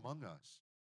all among us.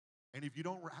 And if you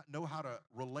don't know how to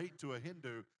relate to a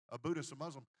Hindu, a Buddhist, a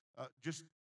Muslim, just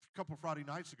a couple of Friday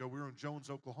nights ago, we were in Jones,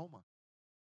 Oklahoma.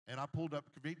 And I pulled up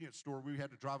a convenience store. We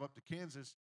had to drive up to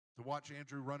Kansas to watch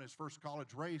Andrew run his first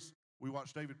college race. We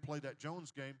watched David play that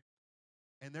Jones game.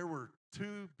 And there were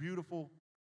 2 beautiful,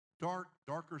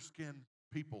 darker skinned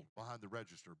people behind the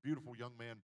register. Beautiful young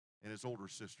man and his older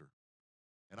sister.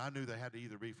 And I knew they had to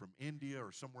either be from India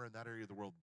or somewhere in that area of the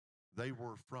world. They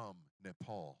were from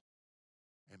Nepal.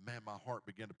 And man, my heart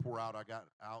began to pour out. I got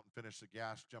out and finished the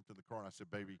gas, jumped in the car, and I said,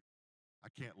 baby, I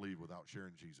can't leave without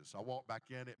sharing Jesus. I walked back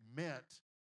in. It meant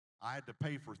I had to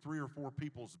pay for 3 or 4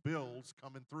 people's bills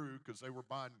coming through because they were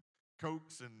buying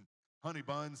Cokes and honey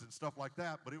buns and stuff like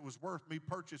that, but it was worth me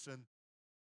purchasing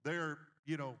their,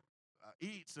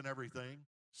 eats and everything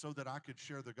so that I could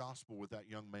share the gospel with that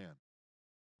young man.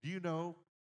 Do you know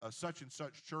such and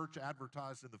such church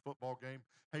advertised in the football game,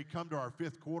 hey, come to our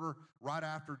 5th quarter right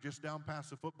after, just down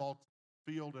past the football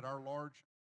field at our large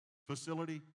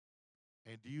facility?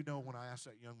 And do you know, when I asked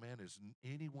that young man, has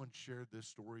anyone shared this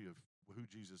story of who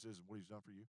Jesus is and what he's done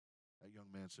for you? That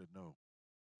young man said, no.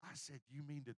 I said, you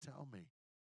mean to tell me?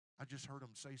 I just heard him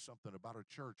say something about a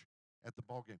church at the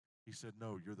ball game. He said,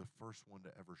 no, you're the first one to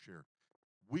ever share.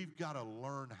 We've got to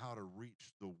learn how to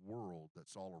reach the world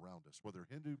that's all around us, whether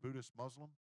Hindu, Buddhist, Muslim,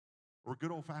 or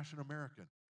good old-fashioned American.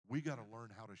 We got to learn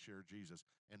how to share Jesus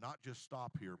and not just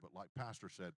stop here, but like Pastor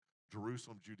said,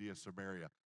 Jerusalem, Judea, Samaria.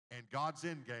 And God's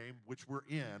end game, which we're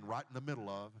in, right in the middle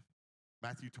of,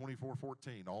 Matthew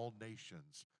 24:14, all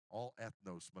nations, all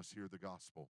ethnos must hear the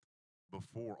gospel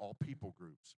before all people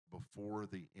groups, before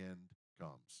the end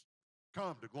comes.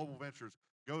 Come to Global Ventures.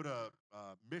 Go to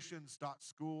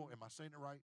missions.school. Am I saying it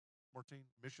right, Martine?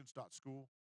 Missions.school.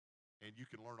 And you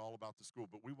can learn all about the school.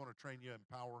 But we want to train you,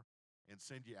 empower, and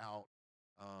send you out.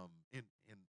 Are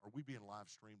we being live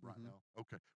streamed right now?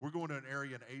 Okay. We're going to an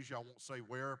area in Asia. I won't say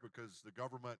where because the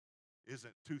government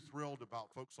isn't too thrilled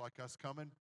about folks like us coming.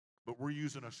 But we're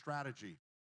using a strategy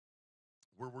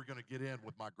where we're going to get in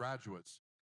with my graduates.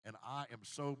 And I am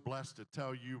so blessed to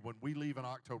tell you, when we leave in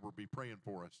October, be praying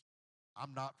for us.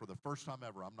 I'm not, for the first time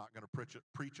ever, I'm not going to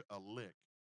preach a lick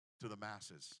to the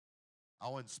masses.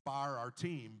 I'll inspire our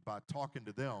team by talking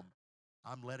to them.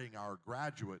 I'm letting our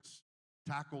graduates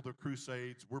tackle the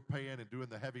crusades. We're paying and doing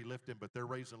the heavy lifting, but they're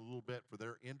raising a little bit for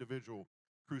their individual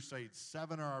crusades.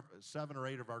 7 or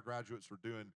 8 of our graduates are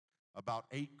doing about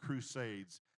 8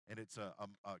 crusades, and it's a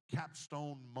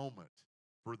capstone moment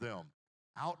for them.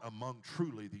 out among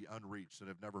truly the unreached that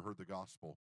have never heard the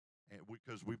gospel. And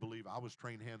because we believe, I was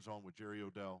trained hands-on with Jerry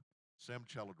Odell, Sam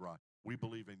Cheladrai. We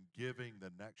believe in giving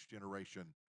the next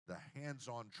generation the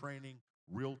hands-on training,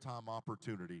 real-time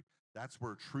opportunity. That's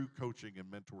where true coaching and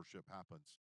mentorship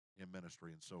happens in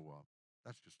ministry. And so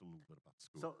that's just a little bit about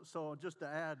school. So just to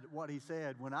add what he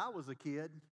said, when I was a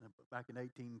kid, back in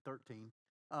 1813,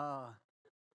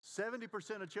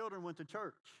 70% of children went to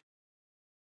church.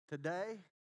 Today,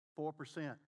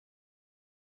 4%.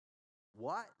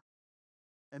 What?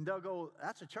 And they'll go,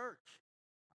 that's a church.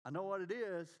 I know what it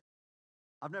is.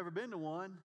 I've never been to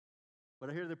one, but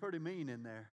I hear they're pretty mean in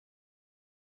there.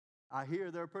 I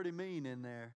hear they're pretty mean in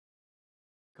there.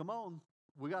 Come on,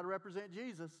 we got to represent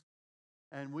Jesus.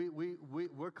 And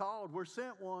we're called, we're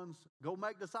sent ones. Go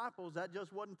make disciples. That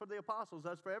just wasn't for the apostles.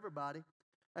 That's for everybody.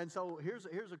 And so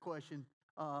here's a question.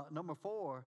 Number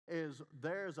 4 is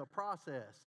there's a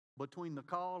process between the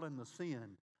call and the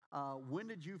sin. When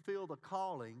did you feel the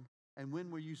calling, and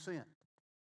when were you sent?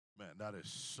 Man, that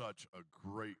is such a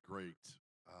great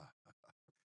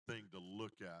thing to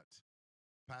look at.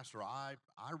 Pastor, I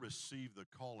received the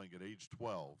calling at age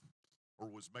 12, or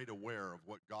was made aware of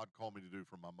what God called me to do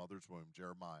from my mother's womb.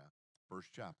 Jeremiah, 1st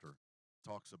chapter,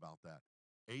 talks about that.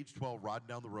 Age 12, riding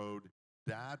down the road,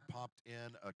 Dad popped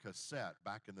in a cassette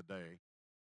back in the day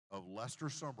of Lester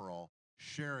Summerall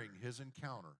sharing his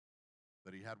encounter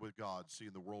that he had with God,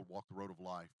 seeing the world walk the road of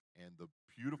life, and the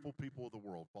beautiful people of the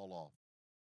world fall off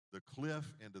the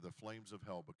cliff into the flames of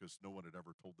hell because no one had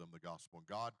ever told them the gospel. And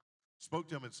God spoke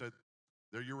to him and said,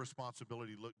 they're your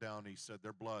responsibility. Look down. He said,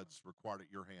 their blood's required at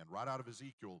your hand. Right out of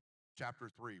Ezekiel chapter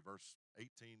 3, verse 18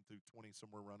 through 20,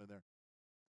 somewhere around in there.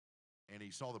 And he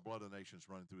saw the blood of the nations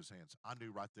running through his hands. I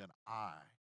knew right then I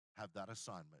have that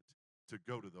assignment to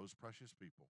go to those precious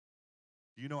people.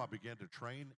 Do you know I began to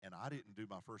train, and I didn't do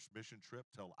my first mission trip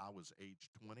till I was age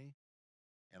 20.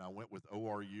 And I went with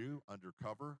ORU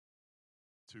undercover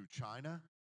to China,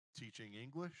 teaching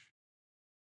English.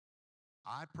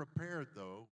 I prepared,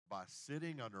 though, by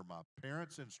sitting under my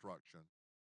parents' instruction,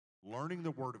 learning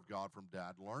the Word of God from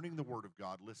Dad, learning the Word of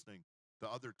God, listening to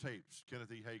other tapes,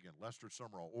 Kenneth E. Hagin, Lester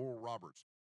Summerall, Oral Roberts,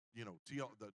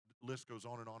 the list goes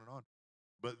on and on and on.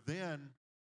 But then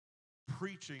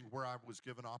preaching where I was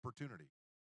given opportunity.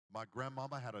 My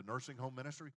grandmama had a nursing home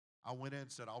ministry. I went in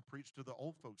and said, I'll preach to the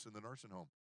old folks in the nursing home.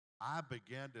 I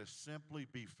began to simply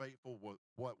be faithful with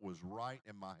what was right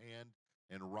in my hand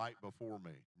and right before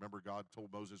me. Remember, God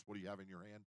told Moses, what do you have in your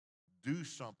hand? Do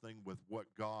something with what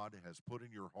God has put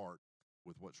in your heart,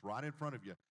 with what's right in front of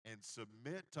you, and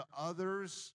submit to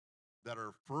others that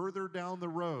are further down the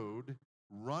road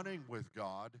running with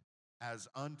God as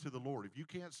unto the Lord. If you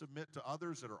can't submit to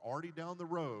others that are already down the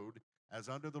road as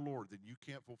unto the Lord, then you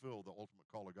can't fulfill the ultimate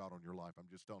call of God on your life. I'm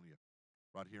just telling you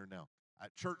right here and now.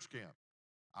 At church camp,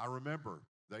 I remember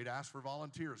they'd ask for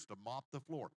volunteers to mop the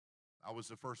floor. I was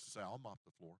the first to say, I'll mop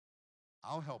the floor.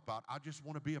 I'll help out. I just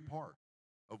want to be a part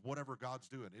of whatever God's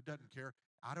doing. It doesn't care.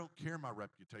 I don't care my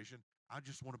reputation. I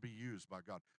just want to be used by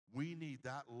God. We need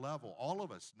that level. All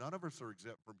of us, none of us are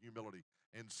exempt from humility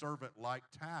and servant-like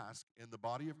task in the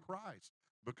body of Christ,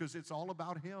 because it's all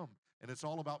about him, and it's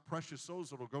all about precious souls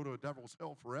that will go to a devil's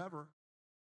hell forever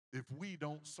if we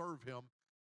don't serve him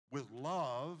with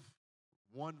love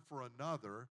one for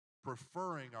another,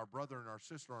 preferring our brother and our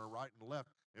sister on our right and left.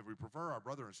 If we prefer our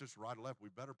brother and sister right and left, we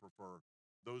better prefer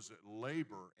those that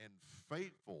labor and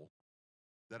faithful,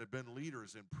 that have been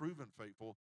leaders and proven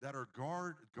faithful, that are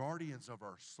guardians of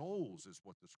our souls, is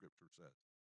what the scripture says.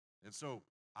 And so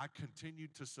I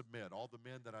continued to submit. All the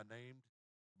men that I named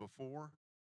before,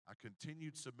 I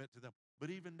continued to submit to them.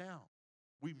 But even now,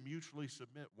 we mutually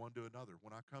submit one to another.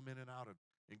 When I come in and out of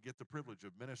and get the privilege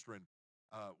of ministering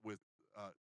with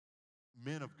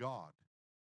men of God,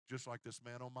 just like this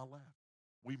man on my left,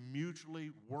 we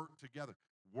mutually work together,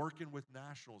 working with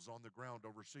nationals on the ground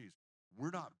overseas. We're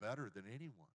not better than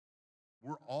anyone.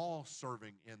 We're all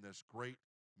serving in this great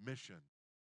mission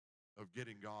of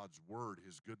getting God's word,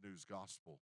 his good news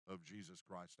gospel of Jesus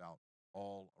Christ out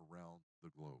all around the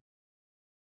globe.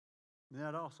 Isn't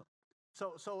that awesome?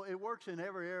 So it works in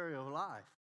every area of life.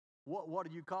 What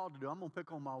are you called to do? I'm going to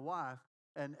pick on my wife.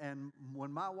 And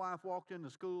when my wife walked into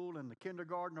school in the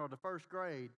kindergarten or the first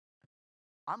grade,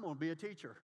 I'm going to be a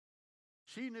teacher.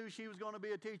 She knew she was going to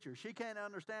be a teacher. She can't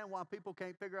understand why people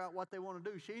can't figure out what they want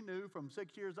to do. She knew from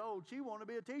 6 years old she wanted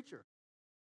to be a teacher.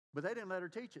 But they didn't let her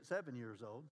teach at 7 years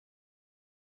old.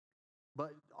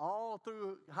 But all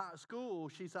through high school,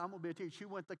 she said, I'm going to be a teacher. She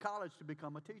went to college to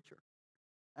become a teacher.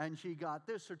 And she got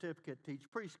this certificate, teach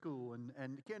preschool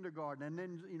and kindergarten, and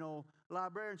then,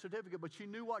 librarian certificate. But she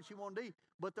knew what she wanted to do.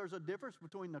 But there's a difference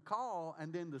between the call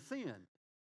and then the send.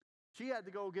 She had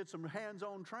to go get some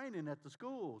hands-on training at the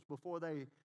schools before they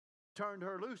turned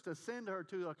her loose to send her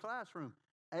to a classroom.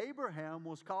 Abraham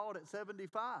was called at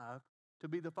 75 to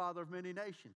be the father of many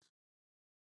nations.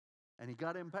 And he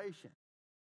got impatient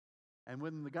and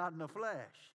went and got in the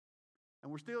flesh.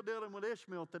 And we're still dealing with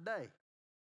Ishmael today.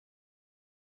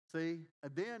 See,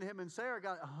 and then him and Sarah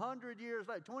got 100 years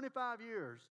later, 25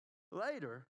 years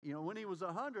later, when he was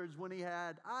 100 is when he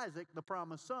had Isaac, the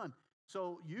promised son.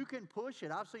 So you can push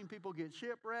it. I've seen people get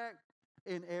shipwrecked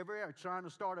in every area, trying to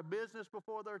start a business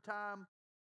before their time,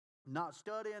 not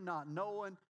studying, not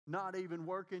knowing, not even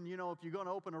working. If you're going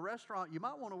to open a restaurant, you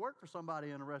might want to work for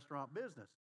somebody in a restaurant business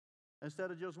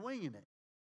instead of just winging it.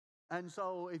 And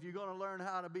so if you're going to learn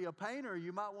how to be a painter,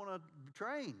 you might want to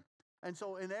train. And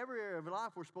so in every area of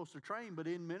life, we're supposed to train, but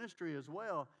in ministry as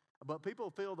well. But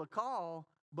people feel the call,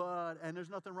 and there's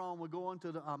nothing wrong with going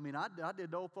to I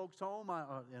did the old folks' home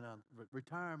in a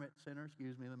retirement center,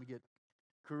 let me get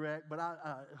correct. But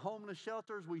homeless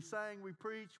shelters, we sang, we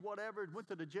preached, whatever. Went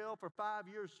to the jail for 5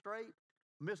 years straight.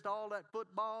 Missed all that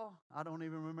football. I don't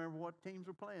even remember what teams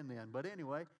were playing then. But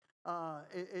anyway,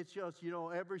 it's just,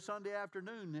 every Sunday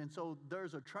afternoon. And so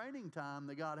there's a training time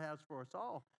that God has for us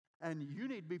all. And you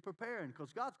need to be preparing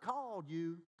because God's called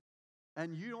you.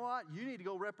 And you know what? You need to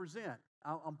go represent.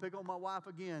 I'm picking on my wife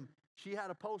again. She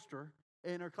had a poster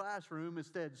in her classroom that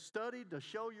said, "Study to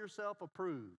show yourself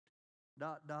approved, ...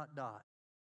 Now,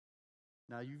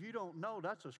 if you don't know,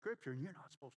 that's a scripture, and you're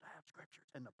not supposed to have scriptures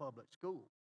in the public school.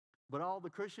 But all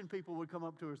the Christian people would come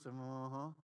up to her and say,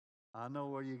 I know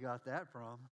where you got that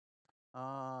from.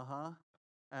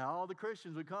 And all the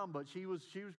Christians would come, but she was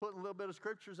putting a little bit of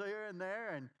scriptures here and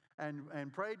there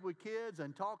and prayed with kids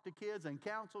and talked to kids and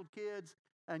counseled kids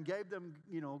and gave them,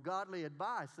 godly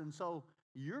advice. And so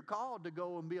you're called to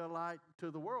go and be a light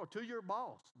to the world, to your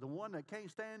boss, the one that can't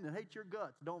stand and hates your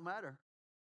guts. Don't matter.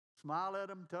 Smile at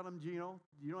him, tell him, you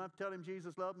don't have to tell him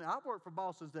Jesus loved me. I've worked for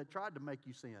bosses that tried to make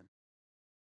you sin,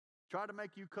 tried to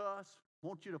make you cuss,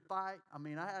 want you to fight.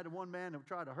 I had one man that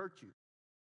tried to hurt you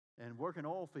and work in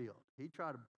an oil field. He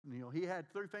tried to, he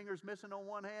had 3 fingers missing on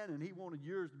one hand and he wanted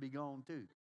yours to be gone too.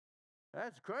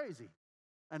 That's crazy.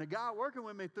 And a guy working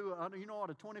with me threw, what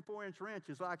a 24-inch wrench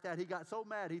is like that. He got so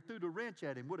mad he threw the wrench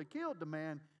at him. Would have killed the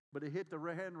man, but it hit the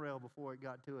handrail before it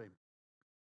got to him.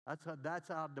 That's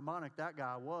how demonic that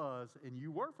guy was. And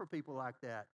you work for people like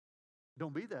that.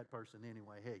 Don't be that person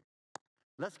anyway. Hey,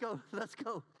 let's go.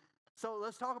 So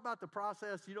let's talk about the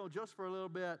process, just for a little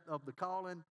bit of the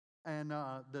calling and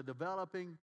the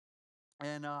developing.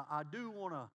 And I do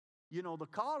want to, the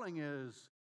calling is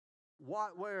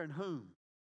what, where, and whom.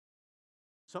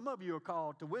 Some of you are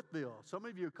called to Whitville. Some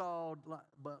of you are called,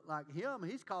 but like him,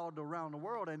 he's called around the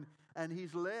world. And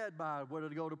he's led by whether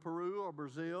to go to Peru or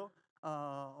Brazil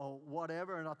or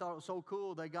whatever. And I thought it was so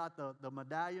cool. They got the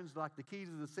medallions, like the keys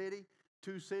of the city,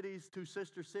 2 cities, 2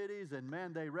 sister cities. And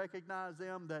man, they recognized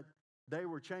them that they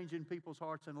were changing people's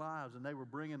hearts and lives. And they were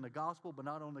bringing the gospel, but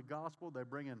not only the gospel, they're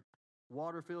bringing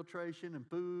water filtration and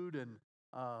food. And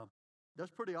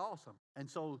that's pretty awesome. And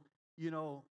so,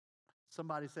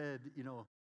 somebody said,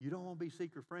 you don't want to be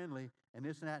seeker friendly and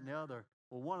this and that and the other.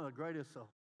 Well, one of the greatest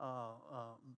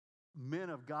men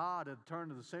of God at the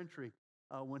turn of the century,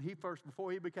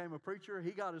 before he became a preacher,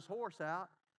 he got his horse out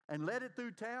and led it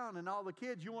through town, and all the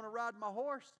kids, you want to ride my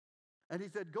horse? And he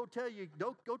said, go tell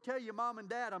your mom and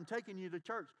dad I'm taking you to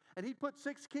church. And he'd put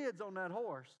 6 kids on that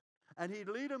horse, and he'd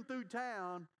lead them through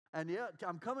town, and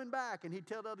I'm coming back, and he'd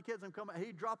tell the other kids I'm coming.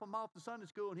 He'd drop them off to Sunday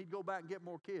school, and he'd go back and get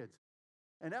more kids.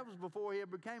 And that was before he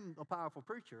ever became a powerful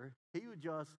preacher. He was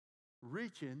just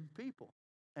reaching people.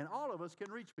 And all of us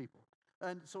can reach people.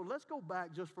 And so let's go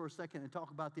back just for a second and talk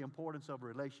about the importance of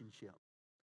relationship.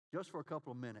 Just for a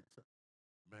couple of minutes.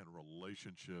 Man,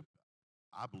 relationship,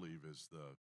 I believe, is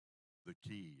the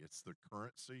key. It's the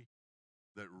currency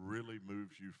that really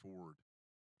moves you forward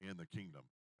in the kingdom.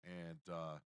 And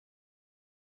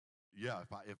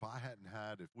if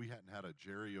we hadn't had a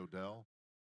Jerry Odell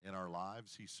in our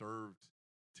lives, he served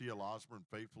T.L. Osborne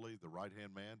faithfully, the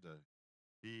right-hand man to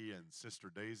he and Sister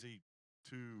Daisy,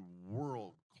 2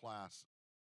 world-class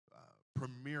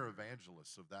premier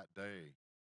evangelists of that day.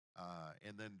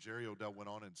 And then Jerry Odell went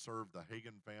on and served the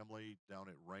Hagen family down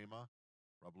at Rhema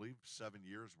for, I believe, 7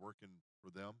 years working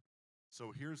for them.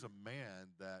 So here's a man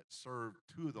that served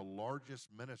 2 of the largest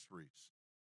ministries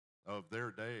of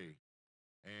their day.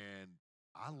 And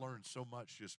I learned so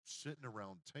much just sitting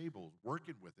around tables,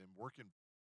 working with him, working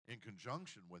in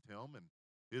conjunction with him and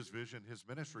his vision, his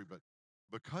ministry. But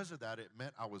because of that, it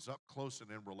meant I was up close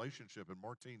and in relationship. And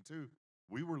Martine, too,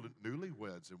 we were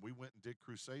newlyweds, and we went and did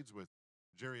crusades with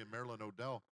Jerry and Marilyn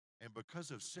Odell. And because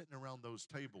of sitting around those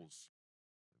tables,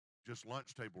 just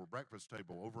lunch table or breakfast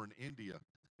table over in India,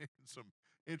 in some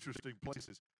interesting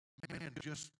places, man,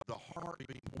 just the heart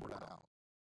being poured out,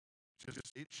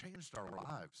 just it changed our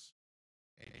lives.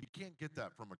 And you can't get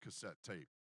that from a cassette tape.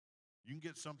 You can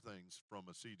get some things from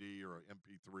a CD or an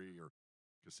MP3, or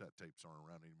cassette tapes aren't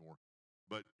around anymore.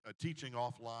 But teaching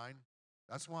offline,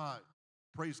 that's why,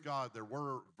 praise God, there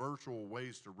were virtual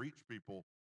ways to reach people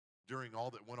during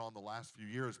all that went on the last few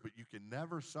years, but you can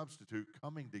never substitute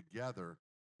coming together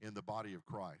in the body of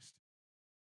Christ,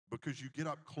 because you get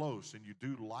up close and you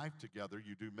do life together,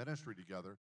 you do ministry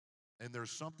together, and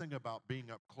there's something about being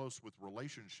up close with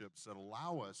relationships that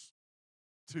allow us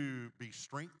to be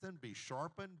strengthened, be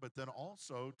sharpened, but then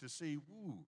also to see,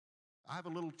 ooh, I have a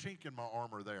little chink in my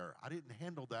armor there. I didn't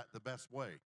handle that the best way.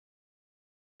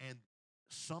 And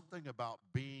something about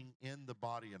being in the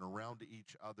body and around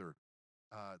each other,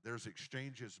 there's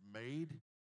exchanges made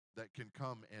that can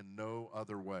come in no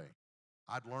other way.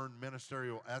 I'd learned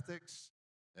ministerial ethics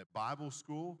at Bible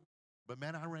school, but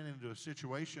man, I ran into a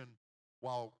situation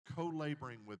while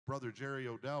co-laboring with Brother Jerry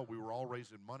Odell. We were all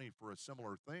raising money for a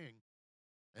similar thing.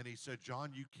 And he said,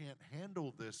 John, you can't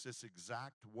handle this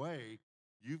exact way.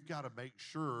 You've got to make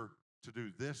sure to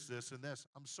do this, this, and this.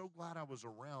 I'm so glad I was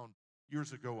around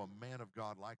years ago a man of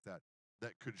God like that,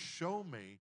 that could show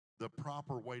me the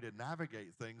proper way to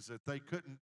navigate things that they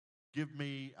couldn't give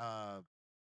me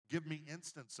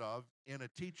instance of in a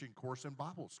teaching course in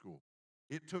Bible school.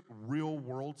 It took real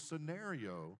world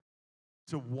scenario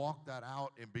to walk that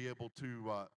out and be able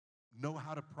to know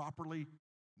how to properly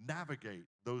navigate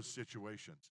those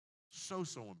situations. So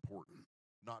important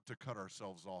not to cut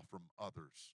ourselves off from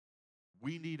others.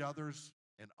 We need others,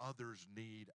 and others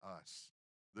need us.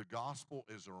 The gospel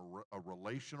is a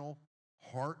relational,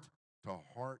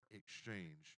 heart-to-heart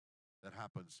exchange that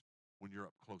happens when you're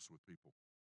up close with people.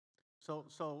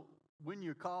 So when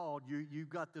you're called, you've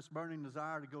got this burning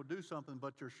desire to go do something,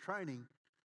 but there's training.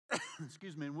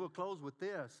 Excuse me, and we'll close with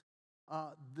this.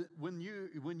 When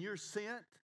you're sent,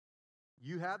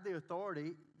 you have the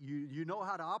authority. You know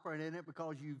how to operate in it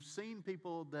because you've seen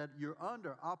people that you're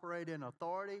under operate in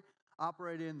authority,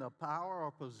 operate in the power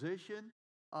or position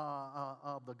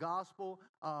of the gospel.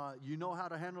 You know how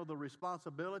to handle the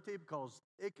responsibility because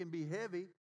it can be heavy.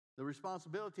 The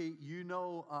responsibility, you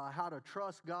know how to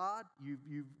trust God.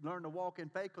 You've learned to walk in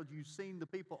faith because you've seen the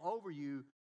people over you.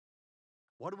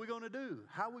 What are we going to do?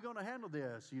 How are we going to handle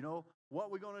this? You know, what are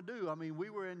we going to do? I mean,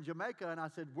 we were in Jamaica, and I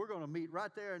said, we're going to meet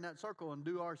right there in that circle and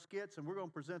do our skits, and we're going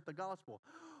to present the gospel.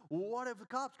 Well, what if the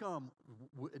cops come?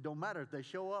 It don't matter if they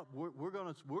show up. We're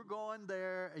going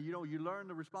there, and, you know, you learn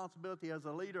the responsibility as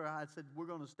a leader. I said, we're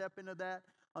going to step into that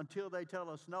until they tell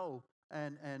us no.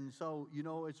 And so, you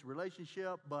know, it's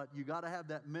relationship, but you got to have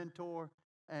that mentor.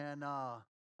 And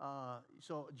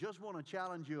so just want to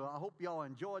challenge you. I hope y'all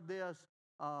enjoyed this.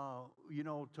 You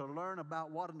know, to learn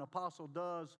about what an apostle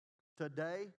does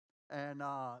today. And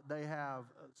they have,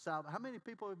 how many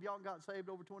people have y'all got saved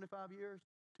over 25 years?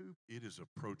 It is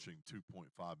approaching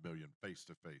 2.5 million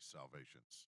face-to-face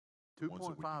salvations.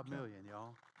 2.5 million,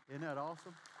 y'all. Isn't that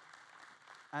awesome?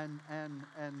 And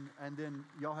then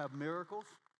y'all have miracles.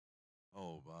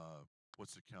 Oh,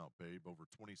 what's the count, babe? Over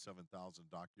 27,000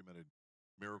 documented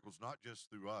miracles, not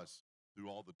just through us, through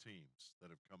all the teams that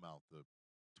have come out, the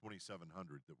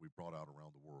 2,700 that we brought out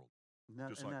around the world.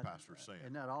 Just like Pastor's saying.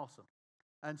 Isn't that awesome?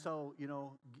 And so, you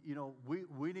know,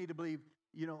 we need to believe,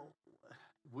 you know,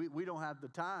 we don't have the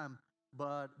time,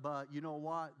 but you know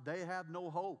what? They have no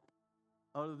hope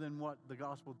other than what the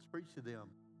gospel preached to them.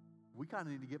 We kind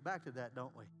of need to get back to that,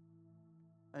 don't we?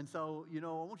 And so, you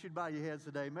know, I want you to bow your heads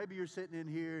today. Maybe you're sitting in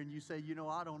here and you say, you know,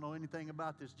 I don't know anything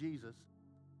about this Jesus.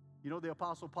 You know, the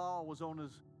Apostle Paul was on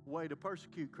his way to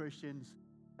persecute Christians,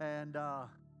 and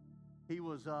he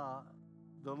was,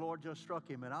 the Lord just struck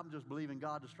him. And I'm just believing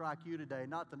God to strike you today,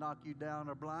 not to knock you down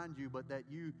or blind you, but that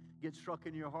you get struck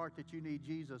in your heart that you need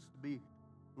Jesus to be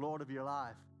Lord of your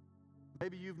life.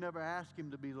 Maybe you've never asked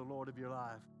him to be the Lord of your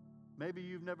life. Maybe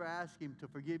you've never asked him to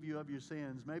forgive you of your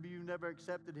sins. Maybe you've never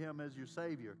accepted him as your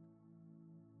Savior.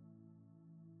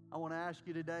 I want to ask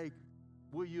you today,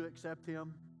 will you accept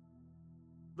him?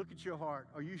 Look at your heart.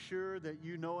 Are you sure that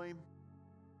you know him?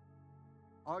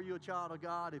 Are you a child of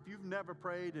God? If you've never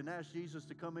prayed and asked Jesus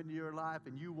to come into your life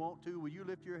and you want to, will you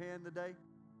lift your hand today?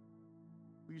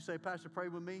 Will you say, Pastor, pray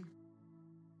with me?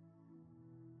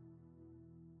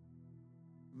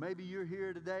 Maybe you're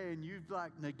here today and you've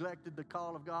neglected the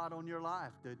call of God on your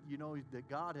life, that you know that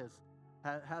God has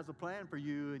has a plan for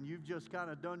you, and you've just kind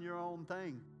of done your own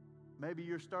thing. Maybe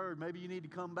you're stirred. Maybe you need to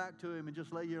come back to Him and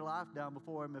just lay your life down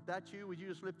before Him. If that's you, would you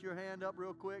just lift your hand up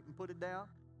real quick and put it down?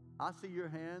 I see your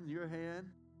hand, your hand.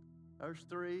 There's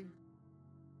 3,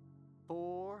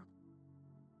 4.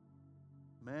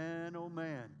 Man, oh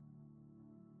man.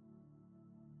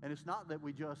 And it's not that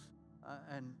we just,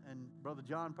 and Brother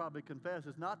John probably confessed,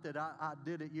 it's not that I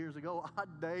did it years ago. I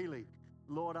daily,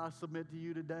 Lord, I submit to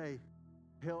you today.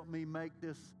 Help me make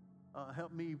this,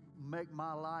 help me make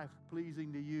my life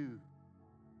pleasing to you.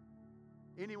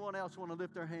 Anyone else want to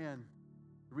lift their hand,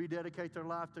 rededicate their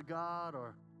life to God,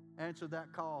 or answer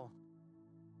that call?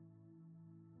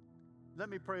 Let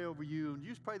me pray over you, and you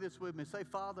just pray this with me. Say,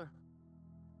 Father,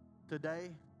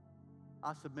 today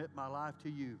I submit my life to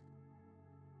you,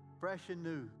 fresh and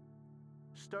new.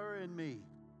 Stir in me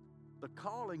the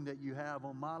calling that you have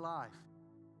on my life,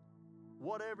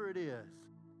 whatever it is,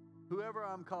 whoever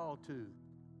I'm called to.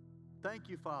 Thank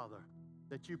you, Father,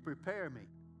 that you prepare me,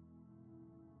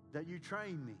 that you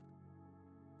train me,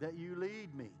 that you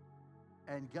lead me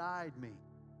and guide me.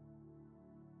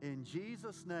 In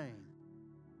Jesus' name,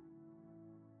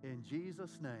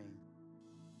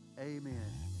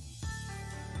 amen.